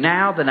differently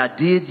now than I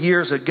did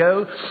years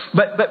ago.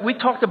 But we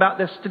talked about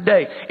this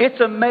today. It's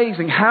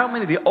amazing how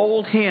many of the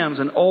old hymns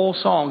and old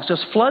songs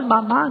just flood my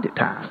mind at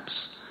times.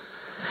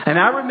 And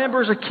I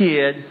remember as a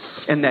kid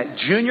in that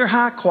junior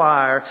high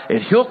choir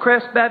at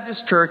Hillcrest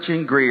Baptist Church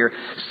in Greer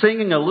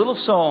singing a little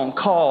song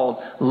called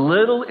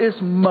Little is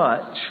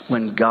Much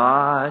When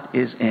God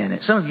is in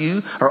It. Some of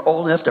you are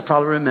old enough to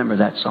probably remember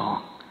that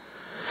song.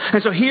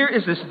 And so here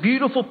is this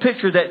beautiful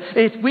picture that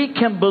if we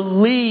can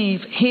believe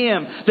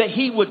Him, that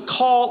He would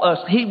call us,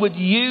 He would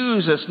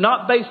use us,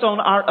 not based on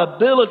our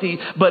ability,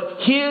 but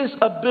His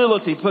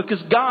ability.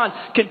 Because God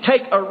can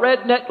take a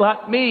redneck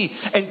like me,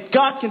 and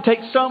God can take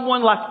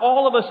someone like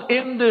all of us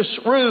in this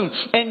room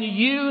and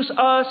use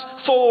us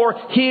for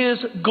His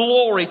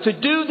glory, to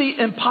do the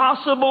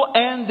impossible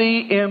and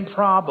the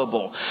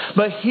improbable.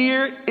 But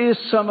here is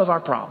some of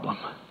our problem.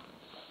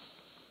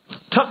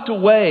 Tucked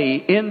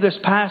away in this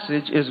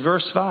passage is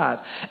verse 5.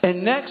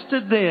 And next to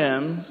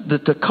them the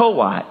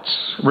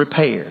Tekoites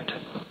repaired.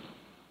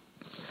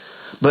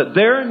 But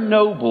their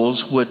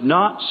nobles would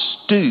not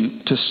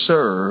stoop to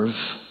serve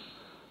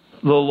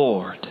the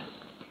Lord.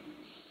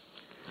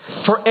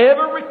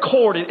 Forever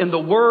recorded in the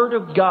Word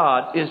of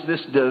God is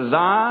this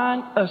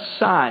divine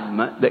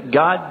assignment that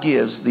God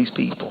gives these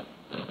people.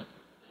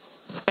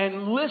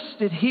 And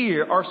listed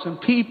here are some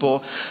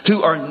people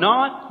who are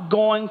not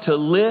going to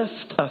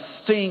lift a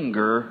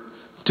finger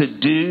to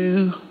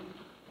do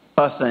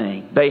a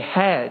thing. They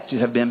had to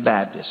have been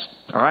Baptist.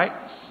 All right?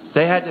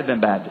 They had to have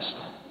been Baptist.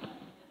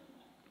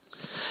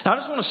 Now I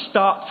just want to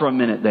stop for a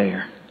minute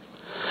there.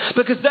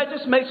 Because that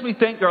just makes me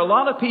think there are a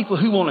lot of people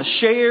who want to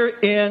share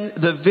in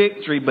the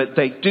victory, but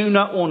they do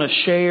not want to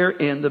share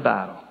in the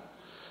battle.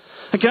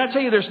 And can I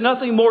tell you, there's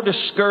nothing more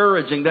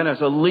discouraging than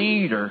as a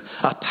leader,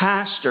 a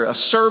pastor, a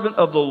servant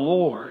of the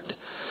Lord,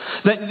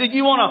 That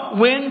you want to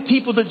win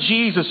people to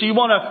Jesus. You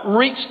want to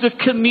reach the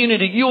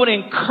community. You want to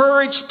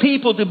encourage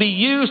people to be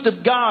used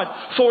of God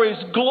for His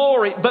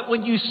glory. But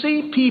when you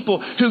see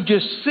people who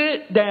just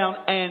sit down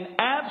and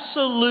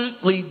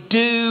absolutely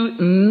do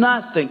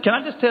nothing, can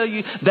I just tell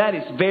you, that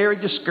is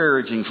very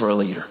discouraging for a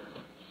leader.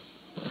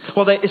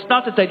 Well, it's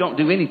not that they don't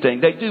do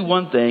anything. They do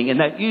one thing, and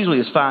that usually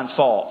is find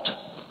fault.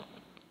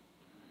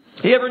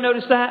 You ever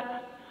notice that?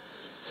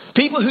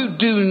 People who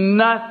do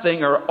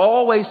nothing are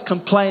always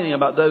complaining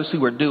about those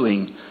who are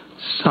doing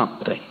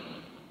something.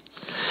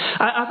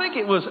 I think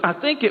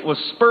it was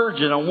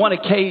Spurgeon on one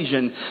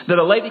occasion that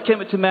a lady came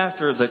up to him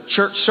after the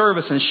church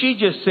service, and she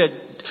just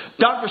said,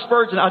 Dr.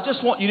 Spurgeon, I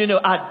just want you to know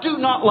I do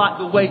not like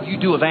the way you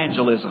do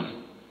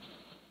evangelism.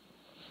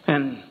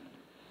 And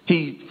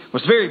he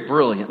was a very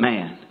brilliant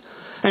man.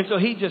 And so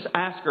he just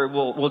asked her,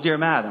 well, dear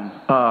madam,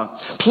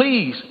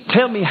 please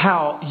tell me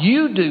how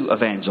you do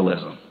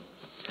evangelism.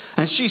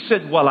 And she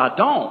said, well, I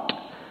don't.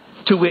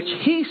 To which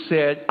he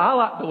said, I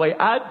like the way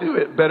I do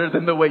it better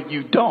than the way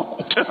you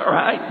don't. All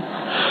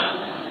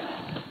right?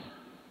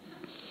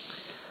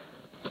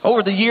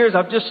 Over the years,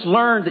 I've just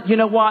learned that, you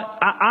know what?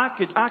 I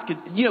could,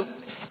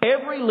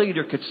 every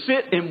leader could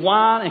sit and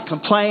whine and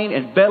complain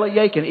and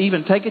bellyache and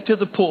even take it to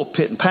the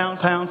pulpit and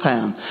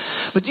pound.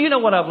 But do you know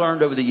what I've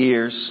learned over the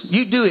years?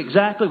 You do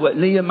exactly what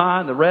Nehemiah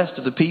and the rest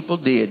of the people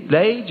did.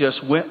 They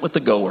just went with the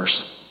goers.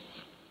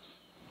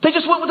 They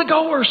just went with the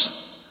goers.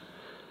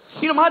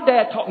 You know, my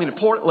dad taught me an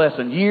important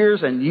lesson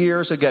years and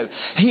years ago.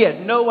 He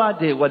had no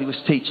idea what he was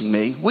teaching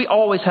me. We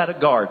always had a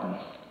garden.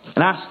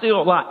 And I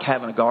still like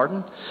having a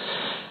garden.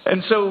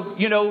 And so,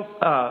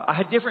 I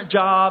had different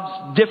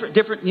jobs,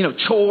 different,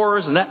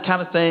 chores and that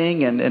kind of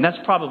thing. And that's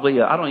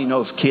probably, I don't even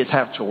know if kids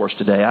have chores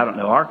today. I don't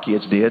know. Our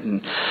kids did.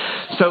 And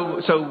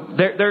so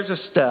there's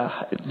just,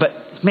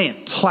 but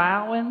man,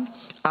 plowing,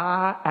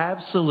 I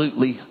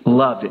absolutely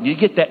loved it. You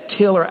get that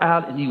tiller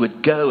out and you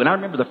would go. And I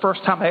remember the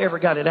first time I ever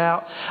got it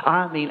out,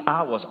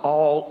 I was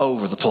all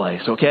over the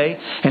place, okay?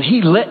 And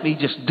he let me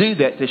just do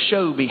that to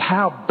show me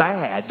how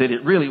bad that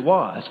it really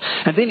was.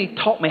 And then he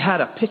taught me how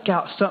to pick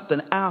out something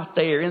out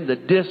there in the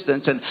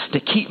distance and to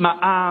keep my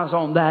eyes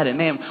on that. And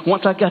man,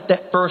 once I got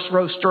that first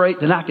row straight,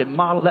 then I could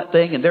model that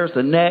thing and there's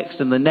the next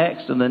and the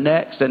next and the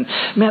next. And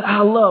man,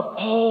 I love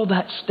all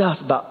that stuff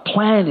about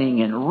planting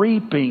and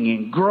reaping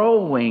and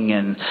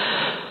growing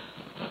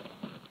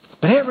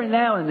but every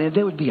now and then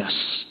there would be a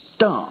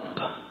stump.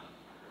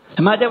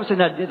 And my dad would say,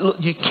 now, look,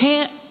 you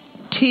can't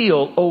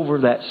till over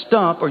that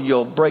stump or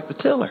you'll break the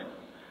tiller.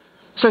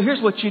 So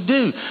here's what you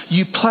do.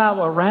 You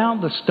plow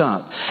around the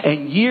stump.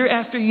 And year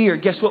after year,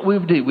 guess what we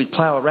would do? We'd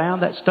plow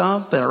around that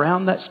stump and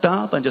around that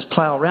stump and just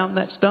plow around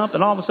that stump.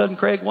 And all of a sudden,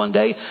 Craig, one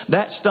day,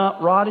 that stump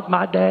rotted.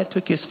 My dad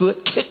took his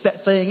foot, kicked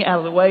that thing out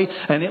of the way,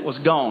 and it was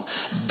gone.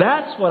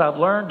 That's what I've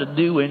learned to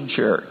do in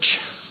church.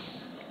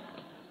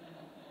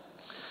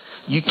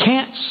 You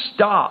can't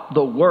stop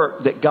the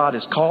work that God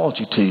has called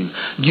you to.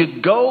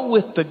 You go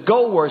with the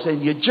goers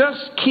and you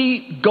just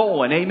keep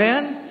going.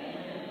 Amen?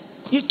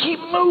 You keep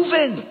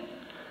moving.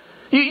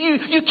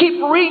 You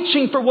keep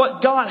reaching for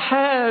what God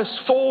has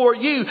for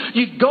you.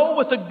 You go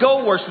with the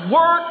goers.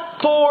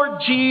 Work for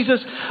Jesus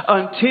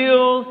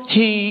until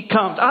He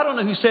comes. I don't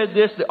know who said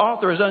this. The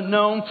author is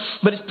unknown,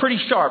 but it's pretty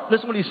sharp.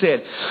 Listen to what he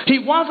said. He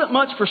wasn't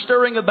much for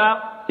stirring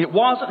about. It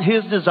wasn't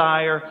his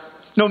desire.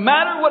 No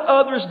matter what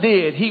others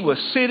did, he was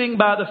sitting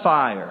by the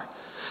fire.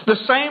 The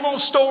same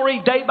old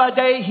story, day by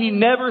day, he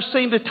never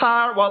seemed to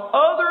tire. While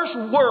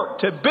others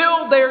worked to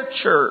build their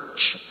church,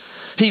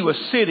 he was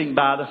sitting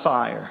by the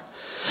fire.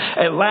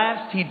 At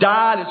last, he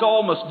died as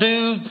all must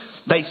do.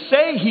 They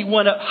say he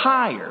went up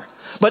higher.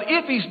 But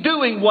if he's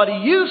doing what he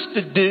used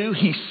to do,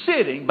 he's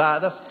sitting by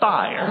the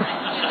fire.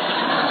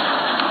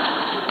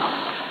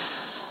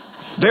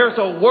 There's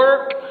a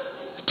work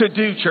to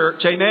do,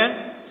 church.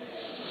 Amen?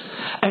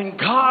 And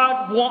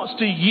God wants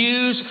to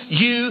use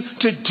you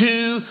to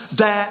do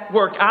that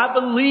work. I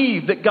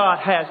believe that God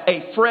has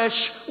a fresh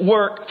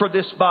work for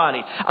this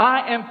body.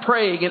 I am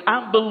praying and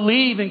I'm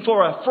believing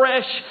for a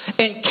fresh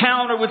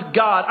encounter with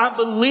God. I'm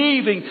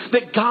believing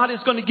that God is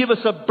going to give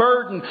us a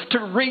burden to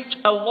reach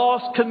a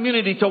lost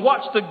community, to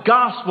watch the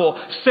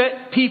gospel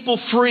set people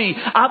free.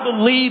 I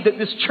believe that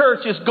this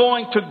church is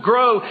going to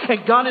grow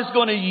and God is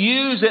going to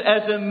use it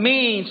as a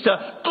means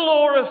to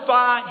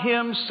glorify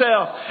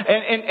Himself.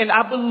 And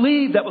I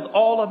believe that with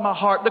all of my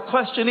heart. The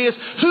question is,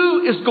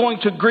 who is going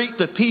to greet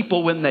the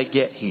people when they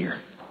get here?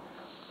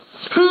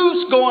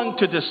 Who's going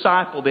to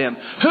disciple them?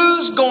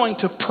 Who's going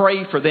to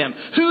pray for them?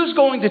 Who's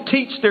going to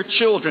teach their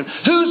children?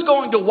 Who's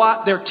going to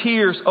wipe their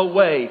tears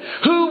away?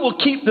 Who will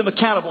keep them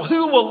accountable?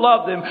 Who will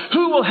love them?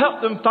 Who will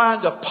help them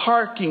find a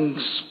parking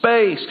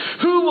space?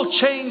 Who will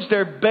change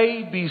their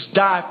babies'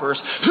 diapers?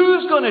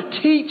 Who's going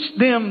to teach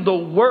them the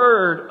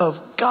Word of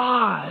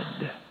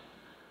God?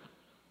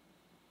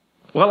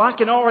 Well, I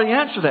can already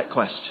answer that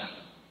question.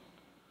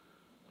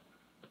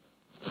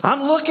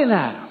 I'm looking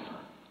at them.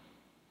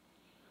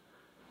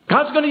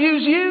 God's going to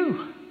use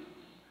you.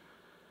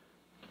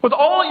 With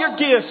all your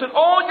gifts and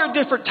all your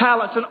different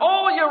talents and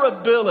all your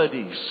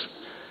abilities.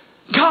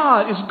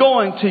 God is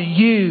going to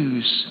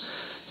use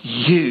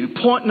you.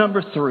 Point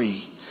number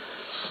 3.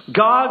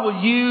 God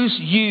will use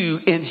you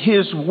in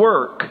His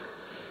work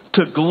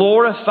to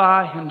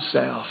glorify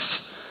Himself.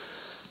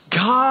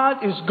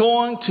 God is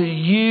going to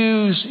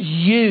use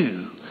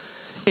you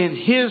in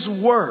His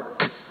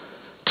work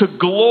to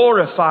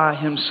glorify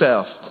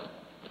Himself.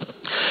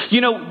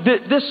 You know,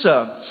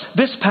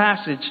 this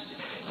passage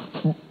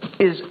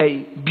is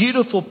a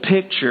beautiful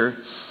picture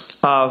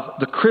of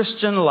the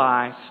Christian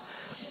life,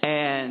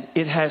 and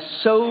it has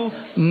so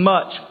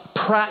much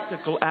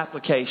practical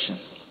application.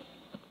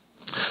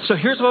 So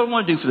here's what I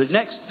want to do for the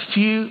next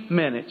few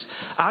minutes.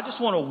 I just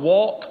want to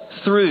walk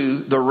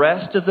through the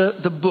rest of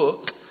the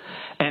book,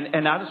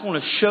 and I just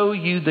want to show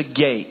you the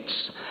gates.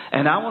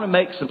 And I want to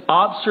make some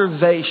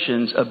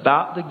observations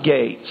about the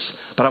gates,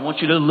 but I want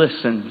you to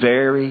listen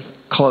very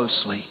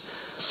closely.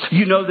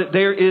 You know that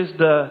there is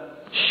the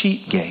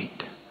sheep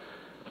gate.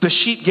 The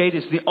sheep gate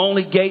is the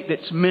only gate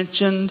that's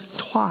mentioned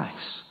twice.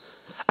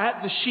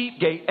 At the sheep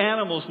gate,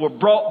 animals were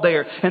brought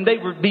there and they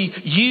would be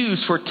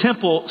used for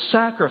temple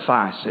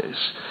sacrifices.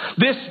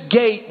 This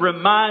gate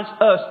reminds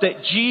us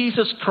that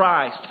Jesus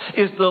Christ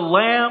is the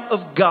Lamb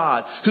of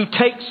God who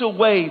takes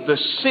away the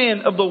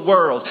sin of the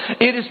world.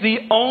 It is the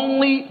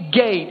only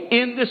gate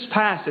in this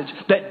passage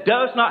that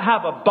does not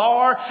have a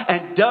bar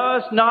and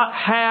does not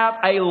have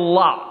a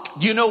lock.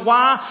 You know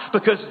why?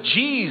 Because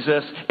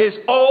Jesus is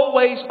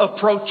always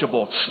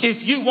approachable.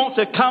 If you want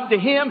to come to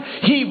Him,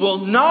 He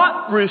will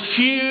not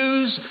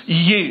refuse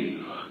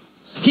you.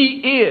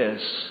 He is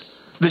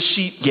the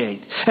sheep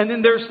gate. And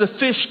then there's the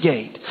fish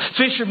gate.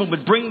 Fishermen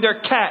would bring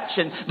their catch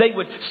and they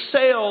would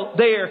sell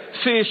their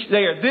fish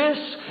there. This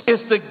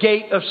is the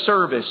gate of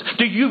service.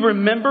 Do you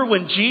remember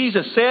when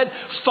Jesus said,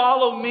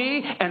 "Follow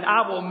me and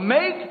I will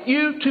make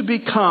you to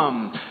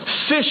become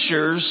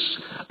fishers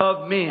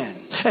of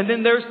men"? And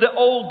then there's the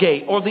old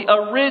gate, or the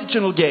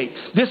original gate.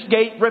 This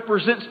gate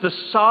represents the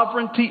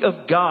sovereignty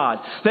of God,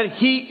 that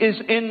He is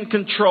in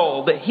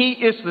control, that He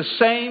is the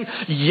same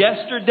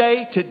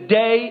yesterday,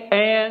 today,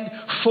 and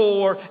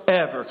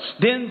forever.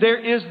 Then there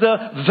is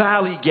the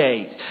valley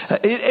gate.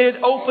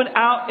 It opened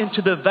out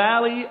into the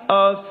valley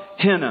of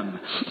Hinnom.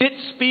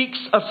 It speaks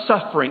of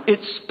suffering. It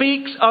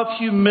speaks of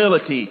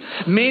humility.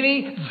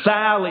 Many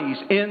valleys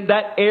in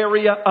that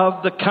area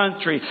of the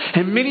country.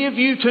 And many of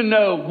you to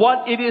know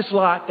what it is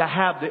like to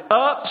have the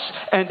ups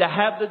and to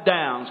have the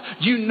downs.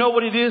 You know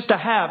what it is to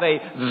have a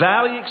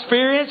valley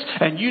experience,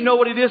 and you know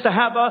what it is to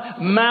have a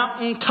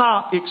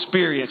mountaintop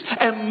experience.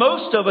 And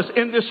most of us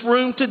in this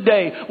room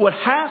today would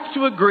have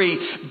to agree,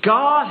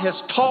 God has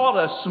taught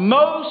us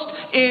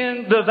most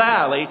in the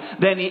valley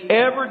than He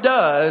ever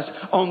does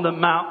on the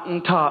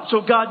mountaintop.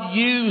 So God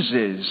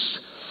uses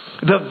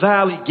the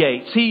valley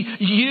gates. He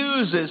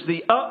uses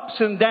the ups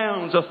and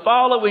downs of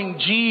following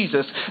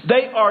Jesus.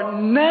 They are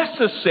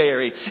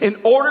necessary in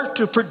order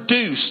to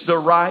produce the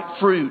right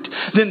fruit.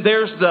 Then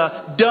there's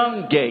the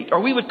dung gate,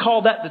 or we would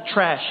call that the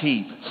trash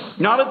heap.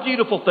 Not a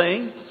beautiful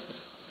thing,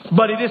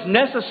 but it is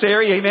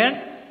necessary.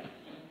 Amen?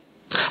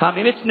 I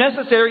mean, it's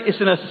necessary. It's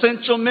an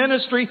essential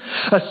ministry.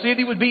 A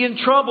city would be in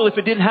trouble if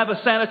it didn't have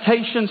a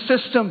sanitation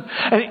system.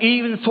 And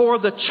even for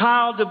the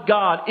child of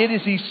God, it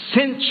is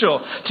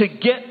essential to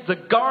get the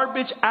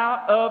garbage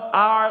out of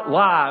our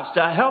lives,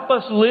 to help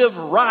us live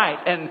right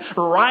and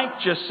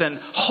righteous and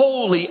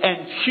holy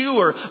and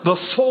pure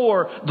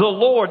before the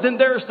Lord. Then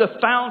there's the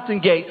fountain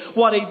gate.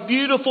 What a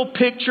beautiful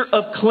picture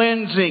of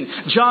cleansing.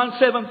 John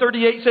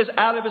 7:38 says,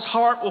 out of His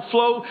heart will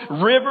flow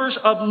rivers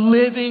of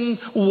living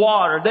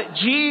water. That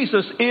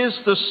Jesus is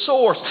the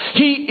source.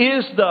 He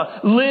is the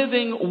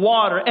living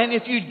water. And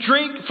if you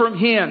drink from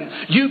Him,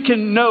 you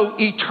can know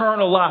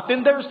eternal life.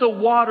 Then there's the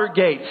water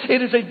gate.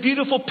 It is a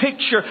beautiful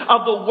picture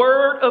of the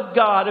Word of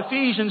God.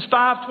 Ephesians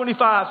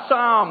 5:25,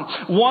 Psalm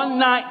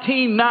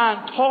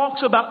 119:9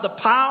 talks about the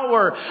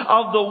power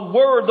of the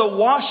Word, the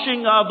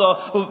washing of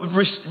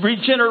the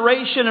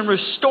regeneration and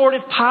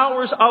restorative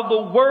powers of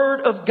the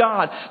Word of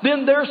God.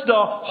 Then there's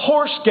the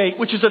horse gate,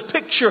 which is a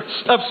picture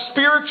of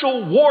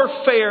spiritual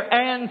warfare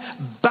and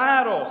battle.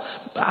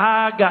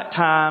 I got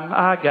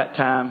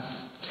time.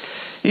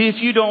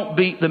 If you don't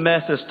beat the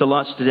Methodists to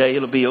lunch today,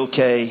 it'll be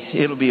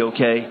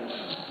okay.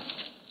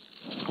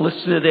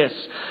 Listen to this.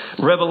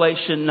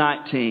 Revelation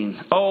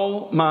 19.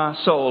 Oh, my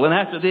soul. And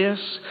after this,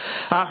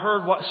 I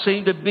heard what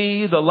seemed to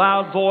be the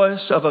loud voice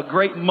of a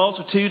great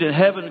multitude in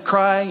heaven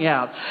crying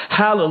out,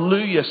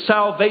 Hallelujah!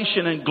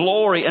 Salvation and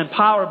glory and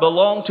power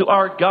belong to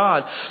our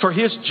God, for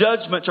His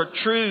judgments are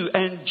true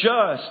and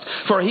just.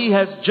 For He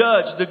has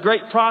judged the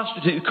great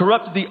prostitute who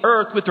corrupted the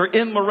earth with her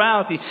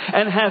immorality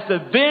and has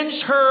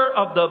avenged her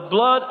of the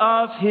blood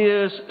of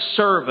His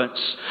servants.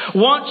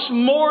 Once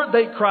more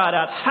they cried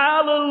out,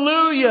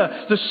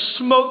 Hallelujah! The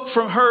smoke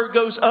from her word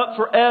goes up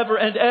forever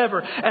and ever.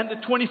 And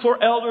the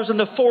 24 elders and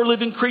the 4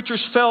 living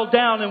creatures fell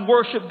down and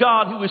worshiped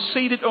God who was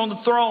seated on the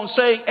throne,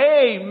 saying,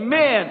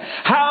 Amen,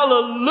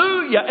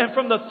 hallelujah. And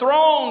from the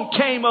throne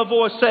came a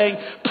voice saying,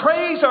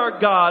 Praise our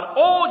God,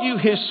 all you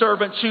His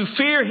servants who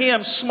fear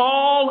Him,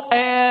 small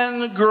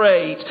and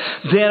great.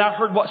 Then I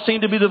heard what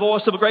seemed to be the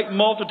voice of a great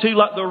multitude,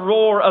 like the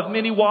roar of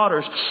many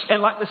waters,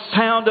 and like the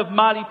sound of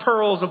mighty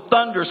pearls and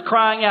thunders,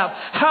 crying out,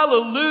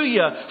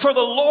 Hallelujah, for the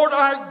Lord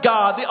our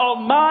God, the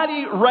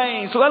Almighty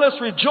reigns. Let us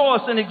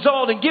rejoice and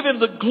exalt and give Him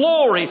the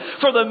glory,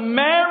 for the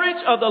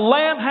marriage of the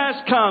Lamb has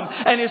come,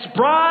 and His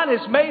bride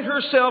has made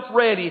herself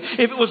ready.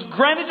 If it was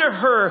granted to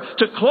her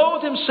to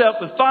clothe himself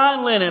with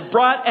fine linen,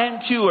 bright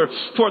and pure,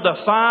 for the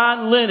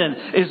fine linen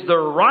is the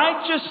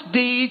righteous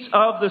deeds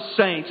of the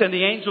saints. And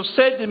the angel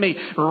said to me,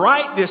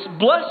 Write this,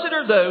 blessed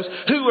are those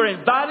who are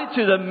invited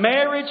to the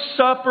marriage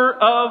supper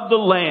of the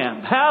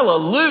Lamb.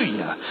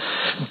 Hallelujah.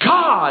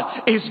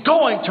 God is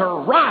going to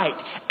right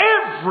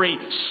every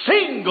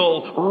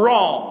single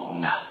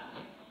wrong.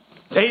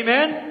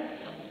 Amen?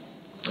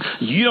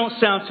 You don't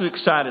sound too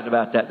excited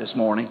about that this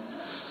morning.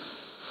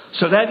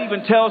 So that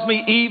even tells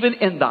me, even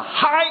in the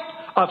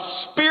height of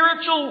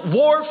spiritual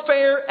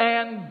warfare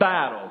and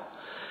battle,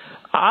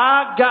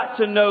 I got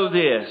to know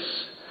this.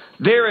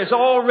 There has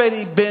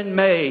already been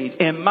made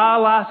in my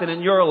life and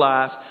in your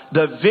life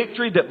the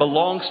victory that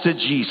belongs to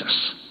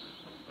Jesus.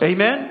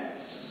 Amen?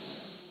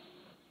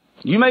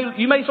 You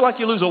may feel like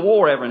you lose a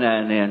war every now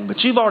and then, but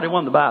you've already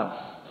won the battle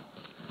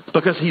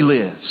because He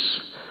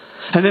lives.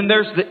 And then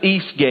there's the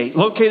east gate,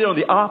 located on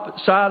the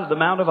opposite side of the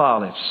Mount of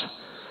Olives.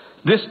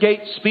 This gate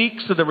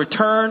speaks of the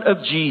return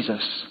of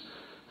Jesus.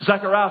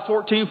 Zechariah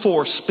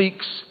 14:4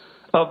 speaks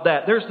of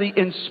that. There's the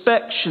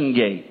inspection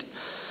gate.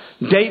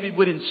 David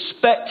would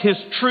inspect his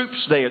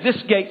troops there. This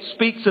gate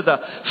speaks of the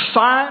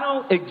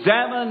final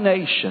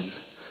examination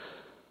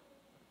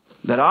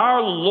that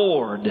our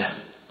Lord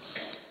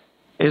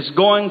is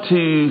going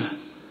to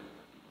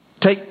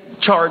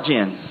take charge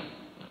in.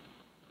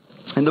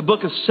 In the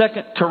book of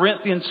 2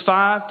 Corinthians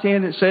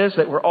 5:10, it says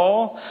that we're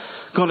all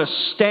going to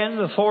stand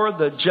before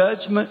the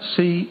judgment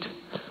seat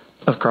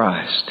of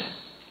Christ.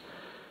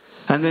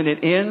 And then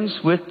it ends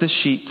with the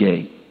sheep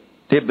gate.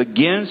 It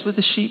begins with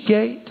the sheep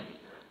gate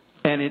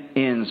and it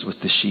ends with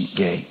the sheep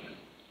gate.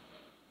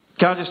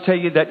 Can I just tell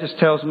you, that just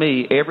tells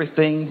me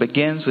everything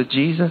begins with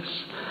Jesus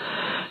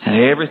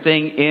and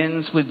everything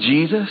ends with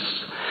Jesus,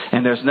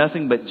 and there's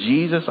nothing but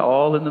Jesus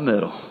all in the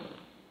middle.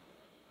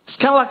 It's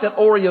kind of like that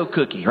Oreo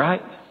cookie,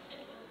 right?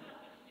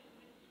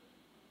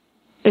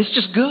 It's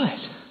just good.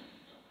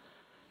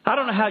 I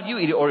don't know how you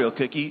eat an Oreo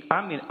cookie.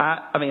 I mean,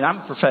 I'm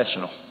a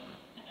professional.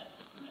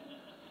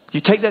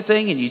 You take that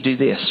thing and you do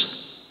this.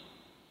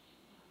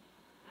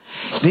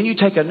 Then you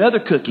take another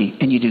cookie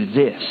and you do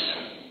this.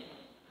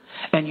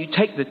 And you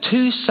take the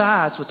two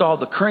sides with all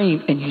the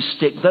cream and you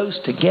stick those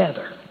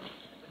together.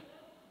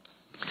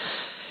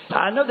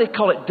 I know they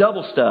call it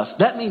double stuff.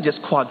 That means it's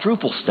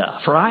quadruple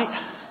stuff,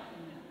 right?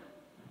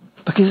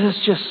 Because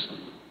it's just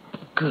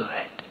good.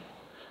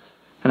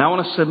 And I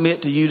want to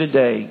submit to you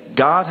today,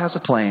 God has a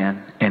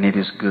plan and it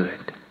is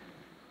good.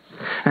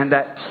 And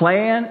that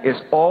plan is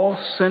all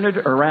centered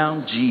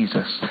around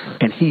Jesus,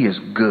 and He is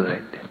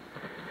good.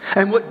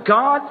 And what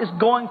God is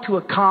going to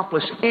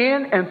accomplish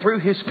in and through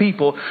His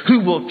people who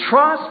will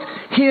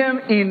trust Him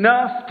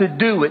enough to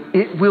do it,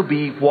 it will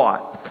be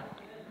what?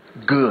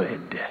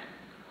 Good.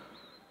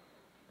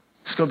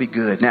 It's going to be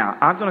good. Now,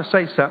 I'm going to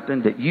say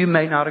something that you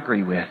may not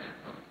agree with.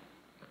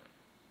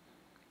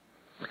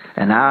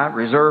 And I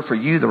reserve for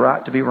you the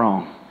right to be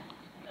wrong.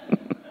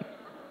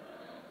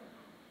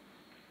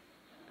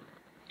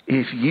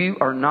 If you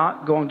are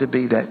not going to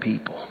be that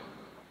people,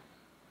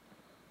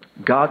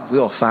 God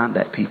will find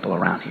that people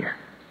around here.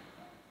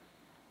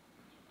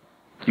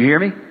 Do you hear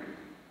me?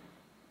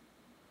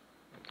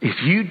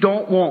 If you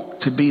don't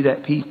want to be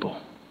that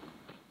people,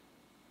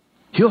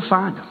 He'll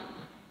find them.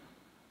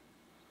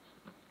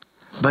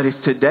 But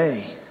if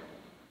today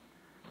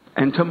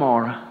and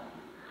tomorrow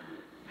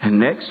and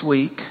next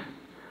week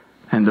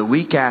and the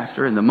week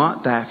after and the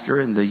month after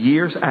and the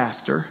years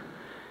after,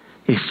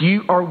 if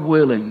you are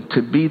willing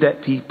to be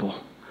that people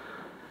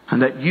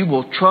and that you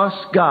will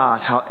trust God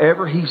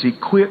however He's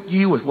equipped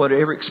you with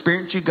whatever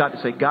experience you've got,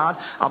 to say, God,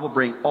 I will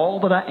bring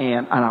all that I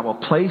am and I will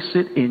place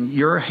it in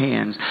your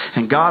hands.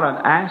 And God,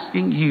 I'm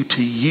asking you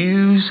to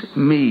use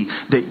me,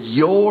 that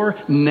your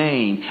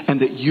name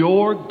and that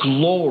your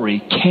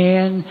glory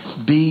can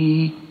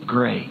be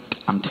great.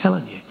 I'm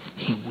telling you,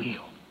 He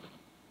will.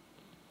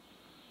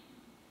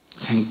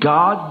 And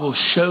God will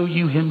show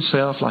you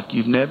Himself like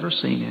you've never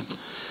seen Him.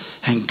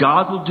 And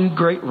God will do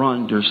great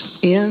wonders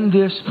in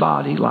this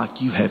body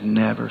like you have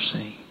never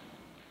seen.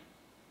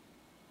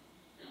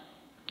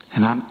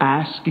 And I'm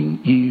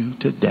asking you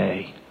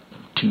today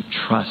to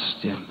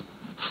trust Him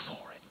for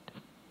it.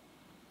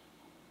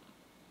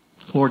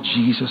 Lord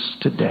Jesus,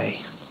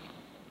 today,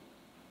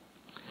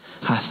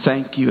 I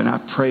thank you and I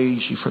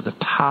praise you for the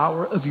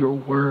power of your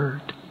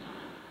word.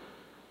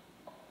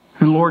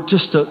 And Lord,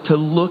 just to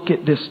look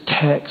at this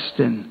text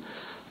and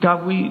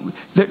God,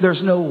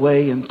 there's no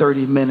way in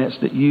 30 minutes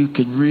that you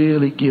could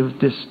really give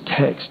this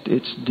text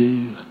its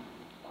due.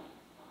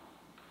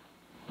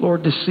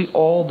 Lord, to see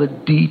all the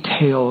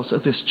details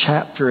of this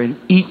chapter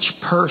and each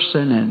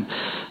person and,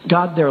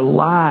 God, their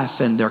life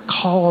and their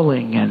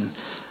calling.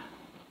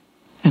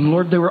 And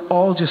Lord, they were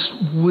all just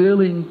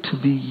willing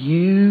to be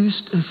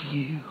used of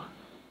you.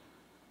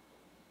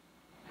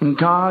 And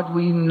God,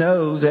 we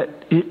know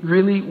that it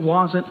really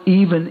wasn't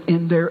even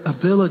in their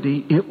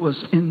ability. It was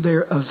in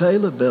their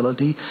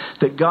availability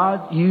that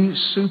God you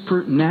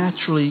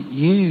supernaturally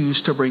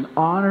used to bring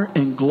honor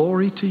and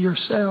glory to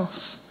yourself.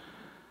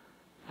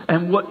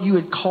 And what you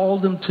had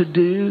called them to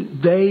do,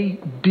 they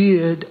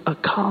did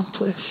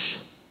accomplish.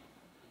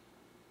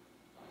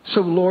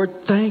 So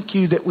Lord, thank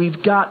you that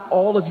we've got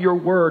all of your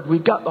word.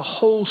 We've got the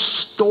whole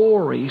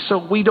story.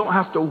 So we don't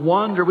have to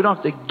wonder. We don't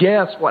have to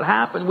guess what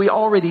happened. We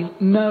already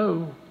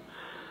know.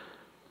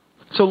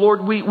 So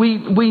Lord,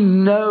 we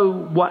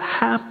know what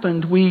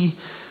happened. We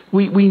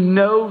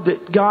know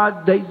that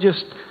God, they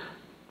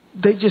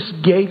just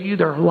gave you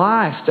their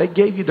life. They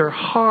gave you their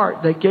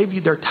heart. They gave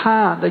you their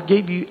time. They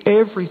gave you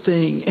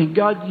everything. And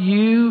God,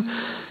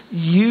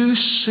 you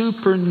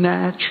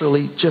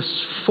supernaturally just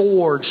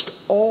forged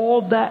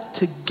all that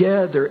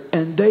together.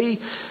 And they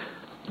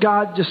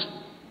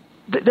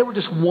were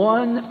just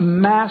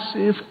one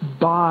massive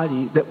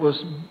body that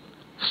was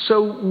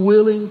so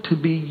willing to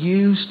be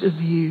used of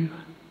you.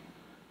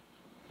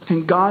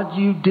 And God,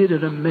 you did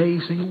an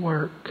amazing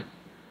work.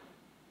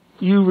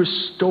 You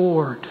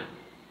restored.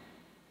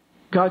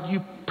 God,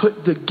 you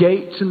put the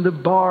gates and the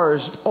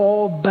bars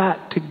all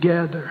back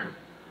together.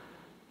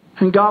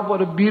 And God, what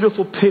a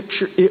beautiful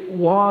picture it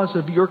was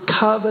of your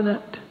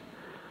covenant,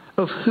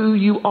 of who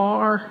you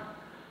are.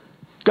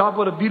 God,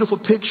 what a beautiful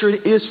picture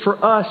it is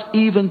for us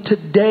even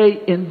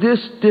today in this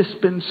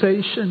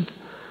dispensation.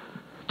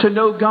 To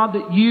know, God,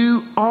 that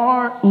you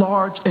are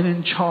large and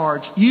in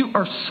charge. You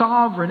are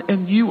sovereign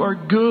and you are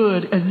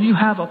good and you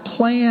have a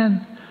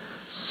plan.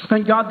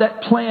 And God,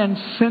 that plan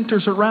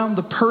centers around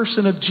the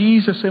person of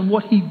Jesus and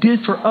what He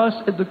did for us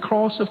at the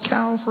cross of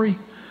Calvary.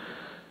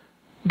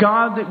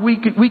 God, that we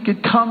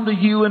could come to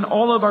you in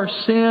all of our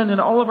sin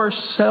and all of our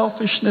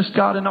selfishness,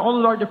 God, and all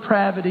of our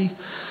depravity.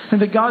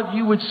 And that, God,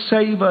 you would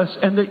save us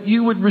and that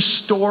you would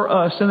restore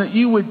us and that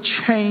you would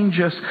change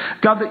us.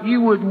 God, that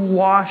you would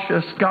wash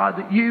us. God,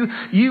 that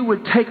you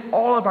would take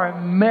all of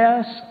our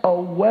mess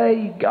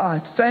away,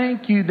 God.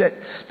 Thank you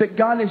that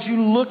God, as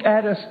you look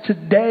at us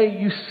today,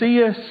 you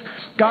see us,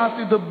 God,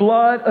 through the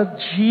blood of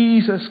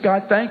Jesus.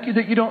 God, thank you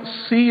that you don't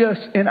see us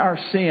in our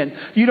sin.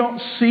 You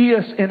don't see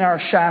us in our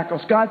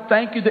shackles. God,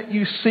 thank you that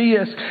you see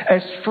us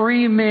as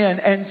free men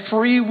and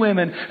free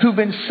women who've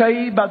been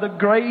saved by the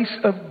grace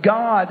of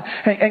God.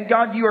 And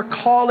God, you are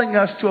calling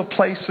us to a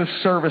place of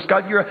service.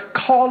 God, you're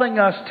calling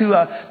us to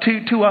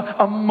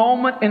a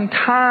moment in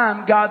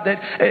time, God,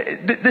 that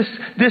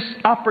this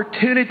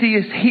opportunity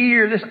is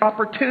here. This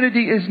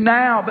opportunity is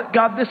now. But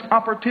God, this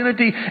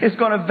opportunity is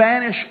going to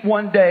vanish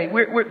one day.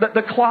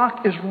 The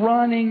clock is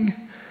running.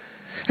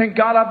 And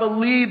God, I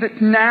believe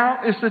that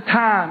now is the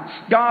time.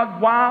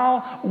 God,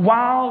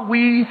 while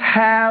we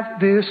have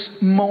this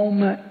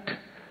moment.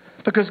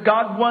 Because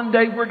God, one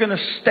day we're going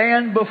to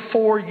stand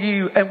before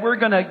you and we're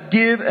going to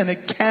give an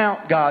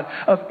account, God,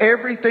 of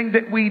everything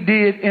that we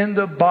did in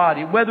the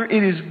body, whether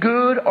it is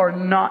good or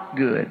not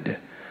good.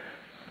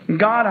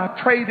 God,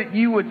 I pray that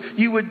you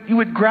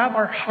would grab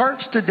our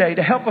hearts today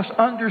to help us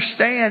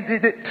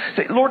understand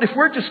that, Lord, if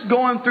we're just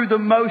going through the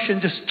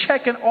motion, just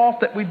checking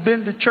off that we've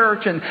been to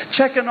church and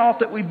checking off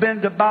that we've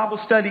been to Bible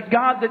study,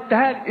 God,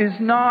 that is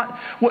not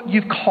what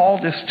you've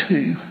called us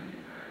to.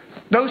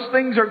 Those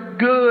things are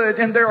good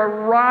and they're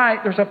right.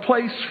 There's a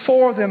place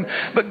for them.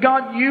 But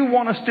God, you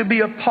want us to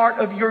be a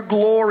part of your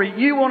glory.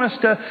 You want us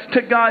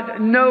to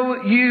God,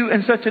 know you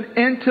in such an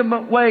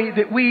intimate way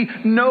that we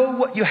know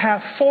what you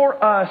have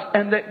for us.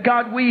 And that,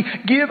 God, we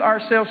give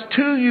ourselves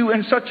to you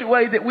in such a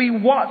way that we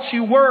watch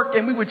you work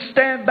and we would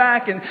stand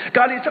back. And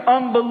God, it's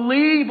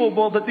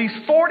unbelievable that these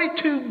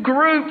 42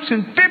 groups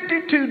in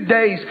 52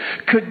 days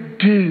could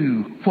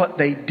do what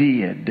they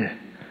did.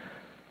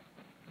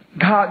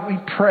 God, we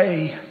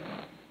pray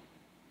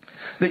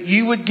that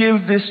you would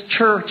give this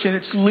church and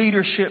its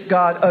leadership,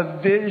 God,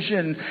 a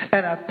vision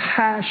and a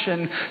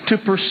passion to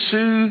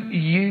pursue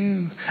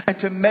you and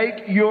to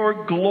make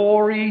your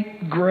glory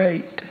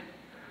great.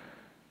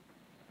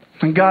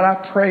 And God,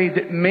 I pray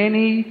that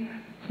many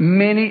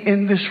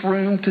in this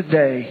room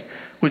today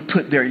would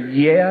put their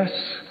yes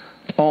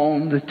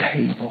on the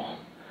table.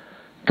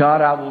 God,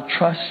 I will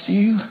trust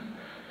you.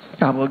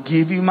 I will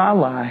give you my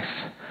life.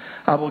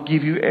 I will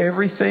give you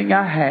everything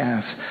I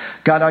have.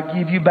 God, I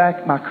give you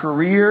back my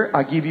career.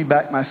 I give you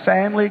back my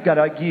family. God,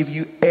 I give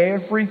you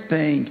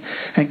everything.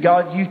 And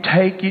God, you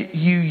take it,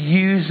 you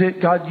use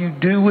it. God, you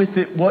do with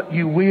it what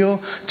you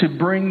will to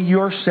bring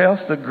yourself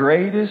the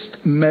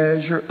greatest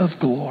measure of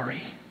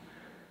glory.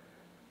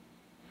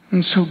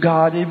 And so,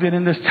 God, even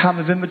in this time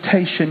of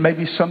invitation,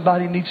 maybe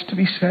somebody needs to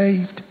be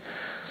saved.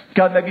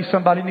 God, maybe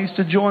somebody needs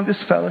to join this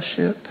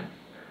fellowship.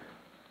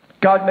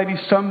 God, maybe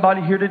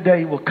somebody here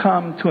today will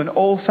come to an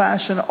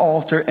old-fashioned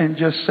altar and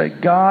just say,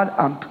 God,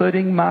 I'm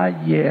putting my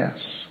yes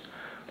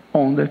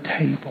on the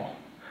table.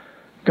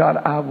 God,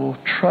 I will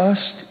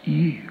trust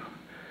you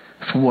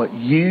for what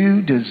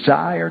you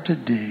desire to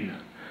do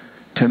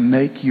to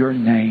make your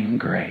name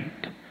great.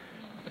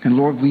 And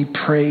Lord, we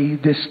pray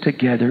this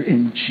together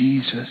in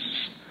Jesus'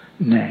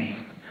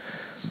 name.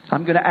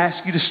 I'm going to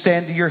ask you to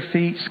stand to your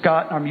feet.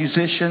 Scott, our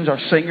musicians, our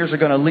singers are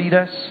going to lead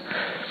us.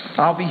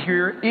 I'll be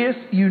here if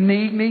you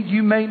need me.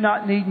 You may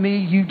not need me.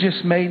 You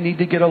just may need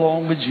to get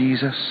along with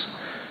Jesus.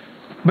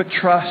 But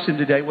trust Him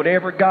today.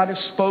 Whatever God has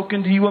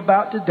spoken to you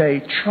about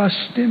today,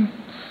 trust Him.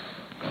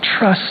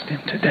 Trust Him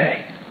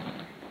today.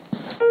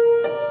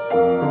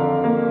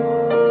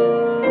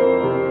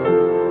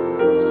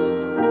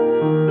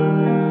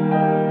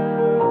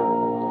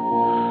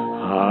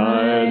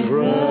 I'd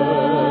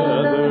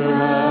rather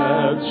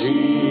have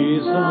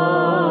Jesus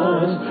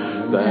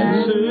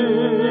than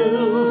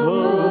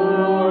silver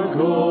or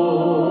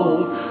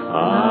gold.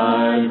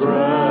 I'd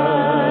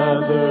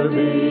rather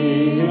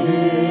be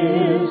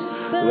His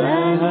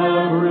than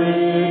have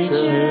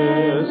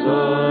riches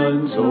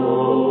untold.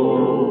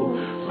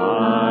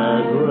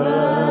 I'd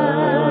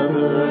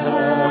rather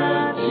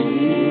have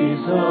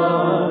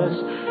Jesus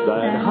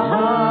than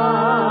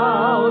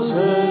houses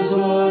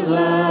or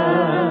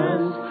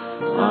lands.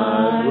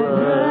 I'd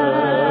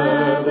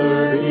rather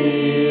be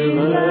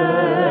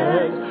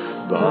led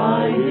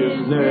by His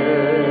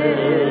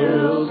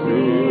nails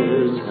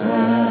pierced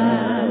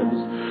hands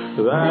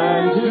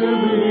than to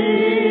be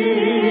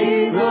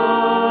the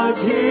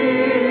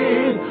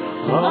king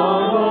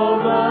of a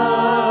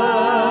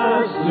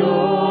vast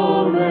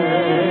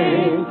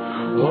domain,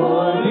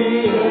 or be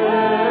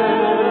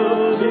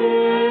held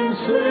in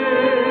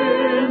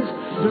sin's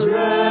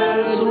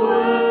dreadful.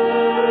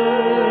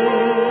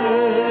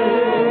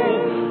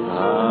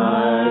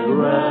 I'd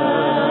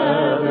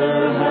rather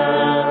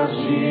have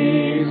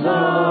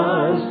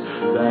Jesus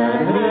than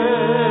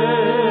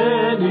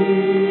anything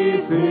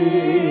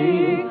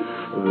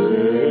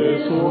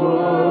this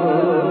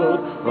world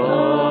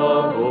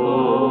affords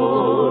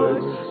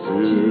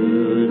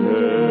today.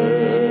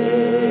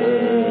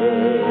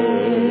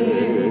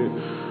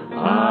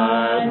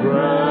 I'd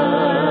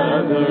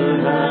rather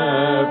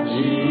have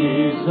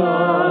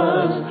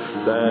Jesus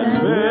than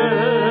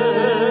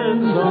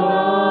men's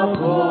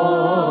applause.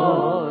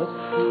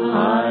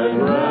 I'd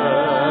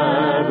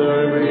rather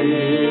be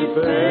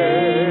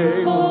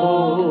faithful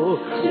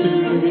to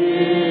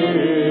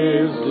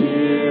His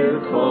dear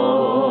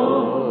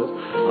cause.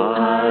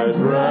 I'd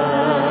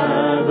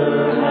rather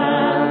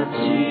have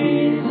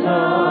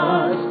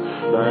Jesus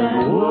than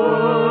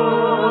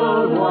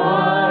worldwide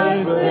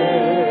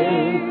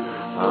fame.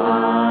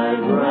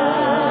 I'd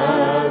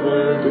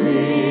rather be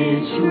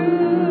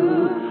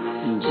true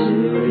to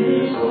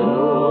His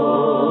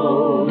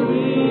holy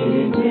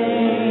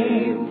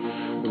name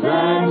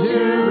than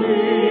to be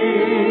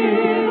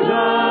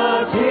the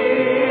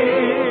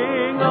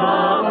king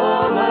of a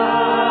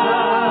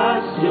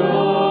vast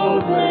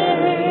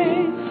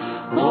domain,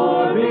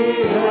 or be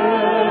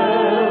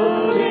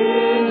held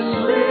in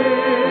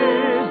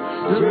sin's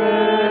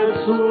dread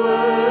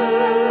sway.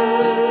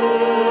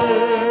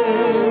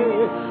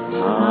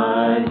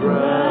 I'd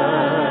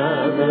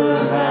rather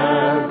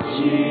have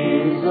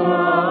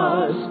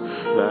Jesus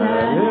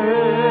than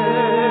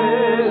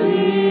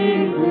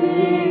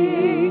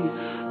anything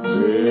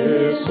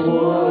this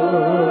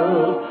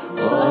world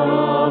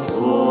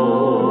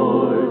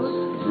affords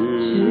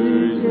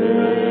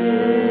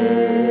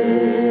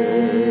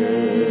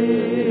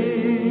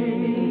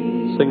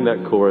today. Sing that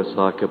chorus a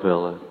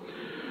cappella.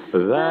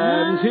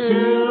 Than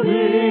to be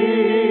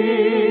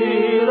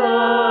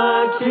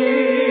the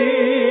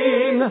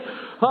king of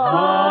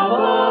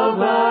a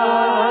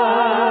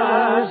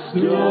vast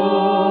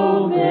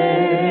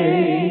domain,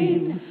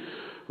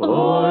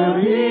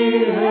 or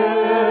be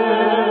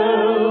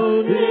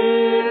held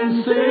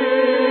in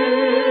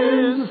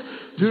sin's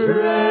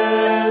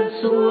dread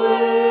sway.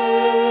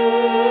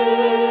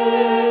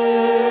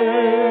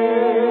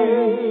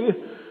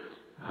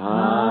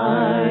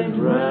 I'd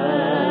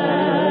rather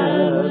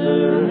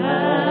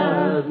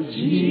have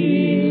Jesus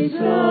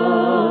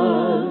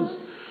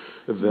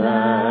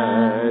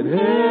than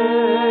anything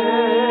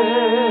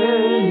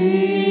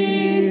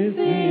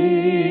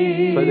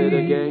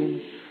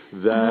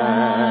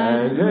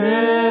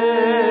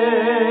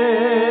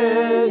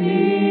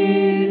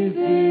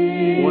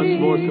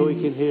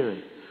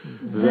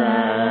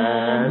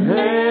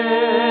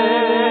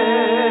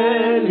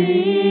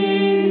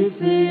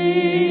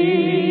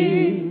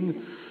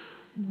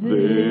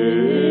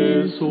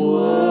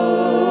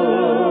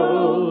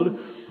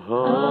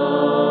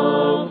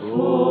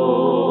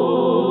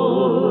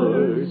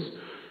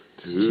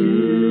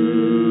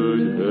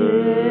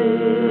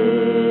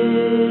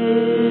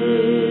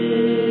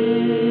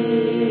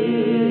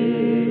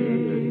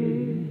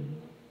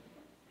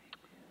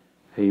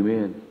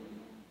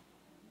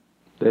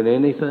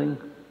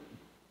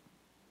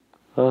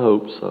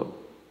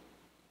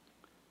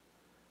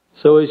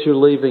So as you're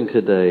leaving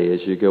today,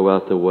 as you go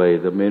out the way,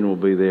 the men will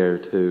be there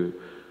to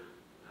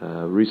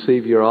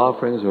receive your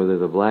offerings, or there are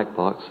the black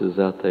boxes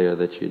out there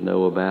that you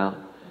know about.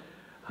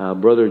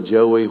 Brother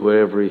Joey,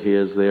 wherever he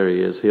is, there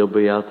he is. He'll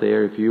be out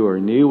there. If you are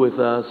new with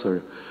us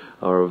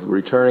or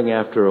returning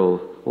after a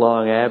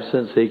long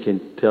absence, he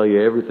can tell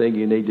you everything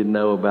you need to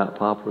know about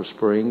Poplar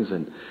Springs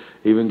and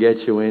even get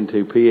you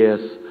into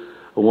PS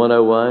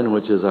 101,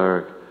 which is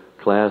our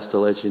class to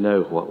let you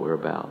know what we're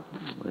about.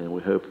 And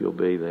we hope you'll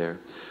be there.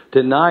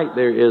 Tonight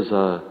there is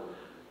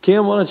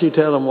Kim, why don't you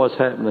tell them what's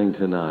happening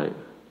tonight?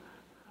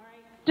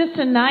 Just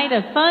a night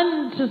of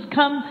fun. Just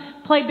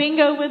come play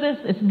bingo with us.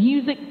 It's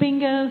music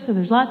bingo, so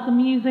there's lots of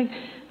music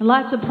and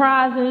lots of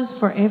prizes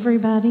for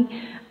everybody.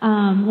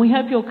 We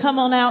hope you'll come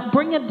on out.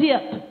 Bring a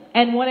dip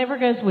and whatever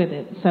goes with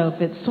it. So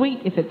if it's sweet,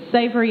 if it's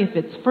savory, if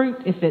it's fruit,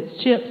 if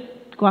it's chips,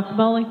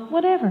 guacamole,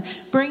 whatever.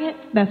 Bring it.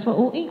 That's what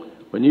we'll eat.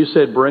 When you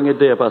said bring a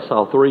dip, I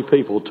saw 3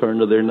 people turn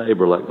to their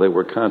neighbor like they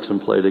were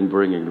contemplating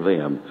bringing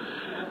them.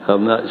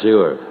 I'm not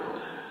sure.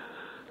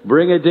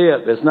 Bring a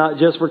dip. It's not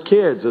just for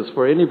kids. It's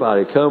for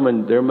anybody. Come,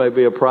 and there may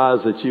be a prize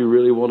that you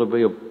really want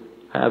to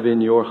have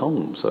in your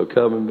home. So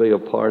come and be a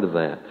part of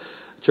that.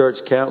 Church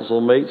council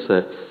meets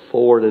at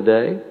 4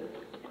 today.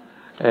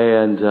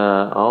 And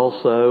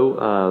also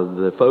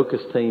the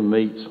focus team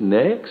meets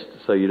next.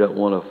 So you don't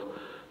want to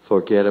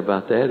forget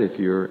about that. If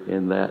you're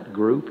in that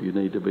group, you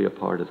need to be a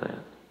part of that.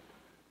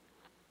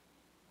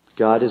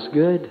 God is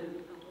good.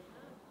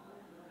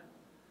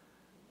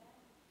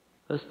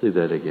 Let's do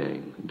that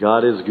again.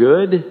 God is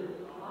good,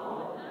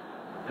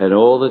 and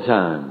all the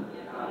time.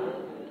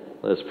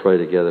 Let's pray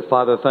together.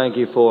 Father, thank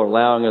you for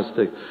allowing us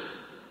to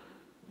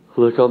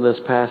look on this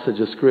passage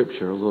of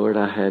Scripture. Lord,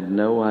 I had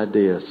no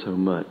idea so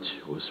much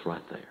was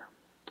right there.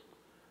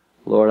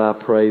 Lord, I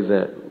pray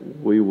that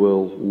we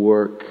will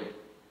work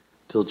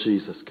till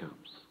Jesus comes.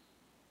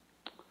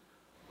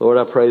 Lord,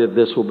 I pray that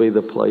this will be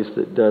the place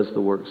that does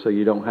the work so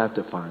you don't have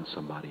to find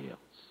somebody else.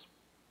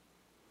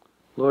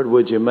 Lord,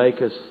 would you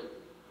make us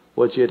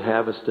what you'd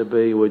have us to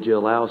be? Would you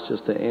allow us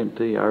just to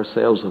empty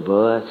ourselves of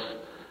us,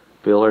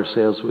 fill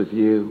ourselves with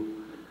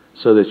you,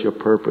 so that your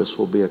purpose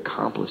will be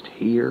accomplished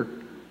here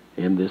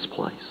in this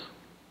place?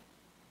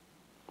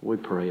 We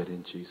pray it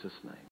in Jesus' name.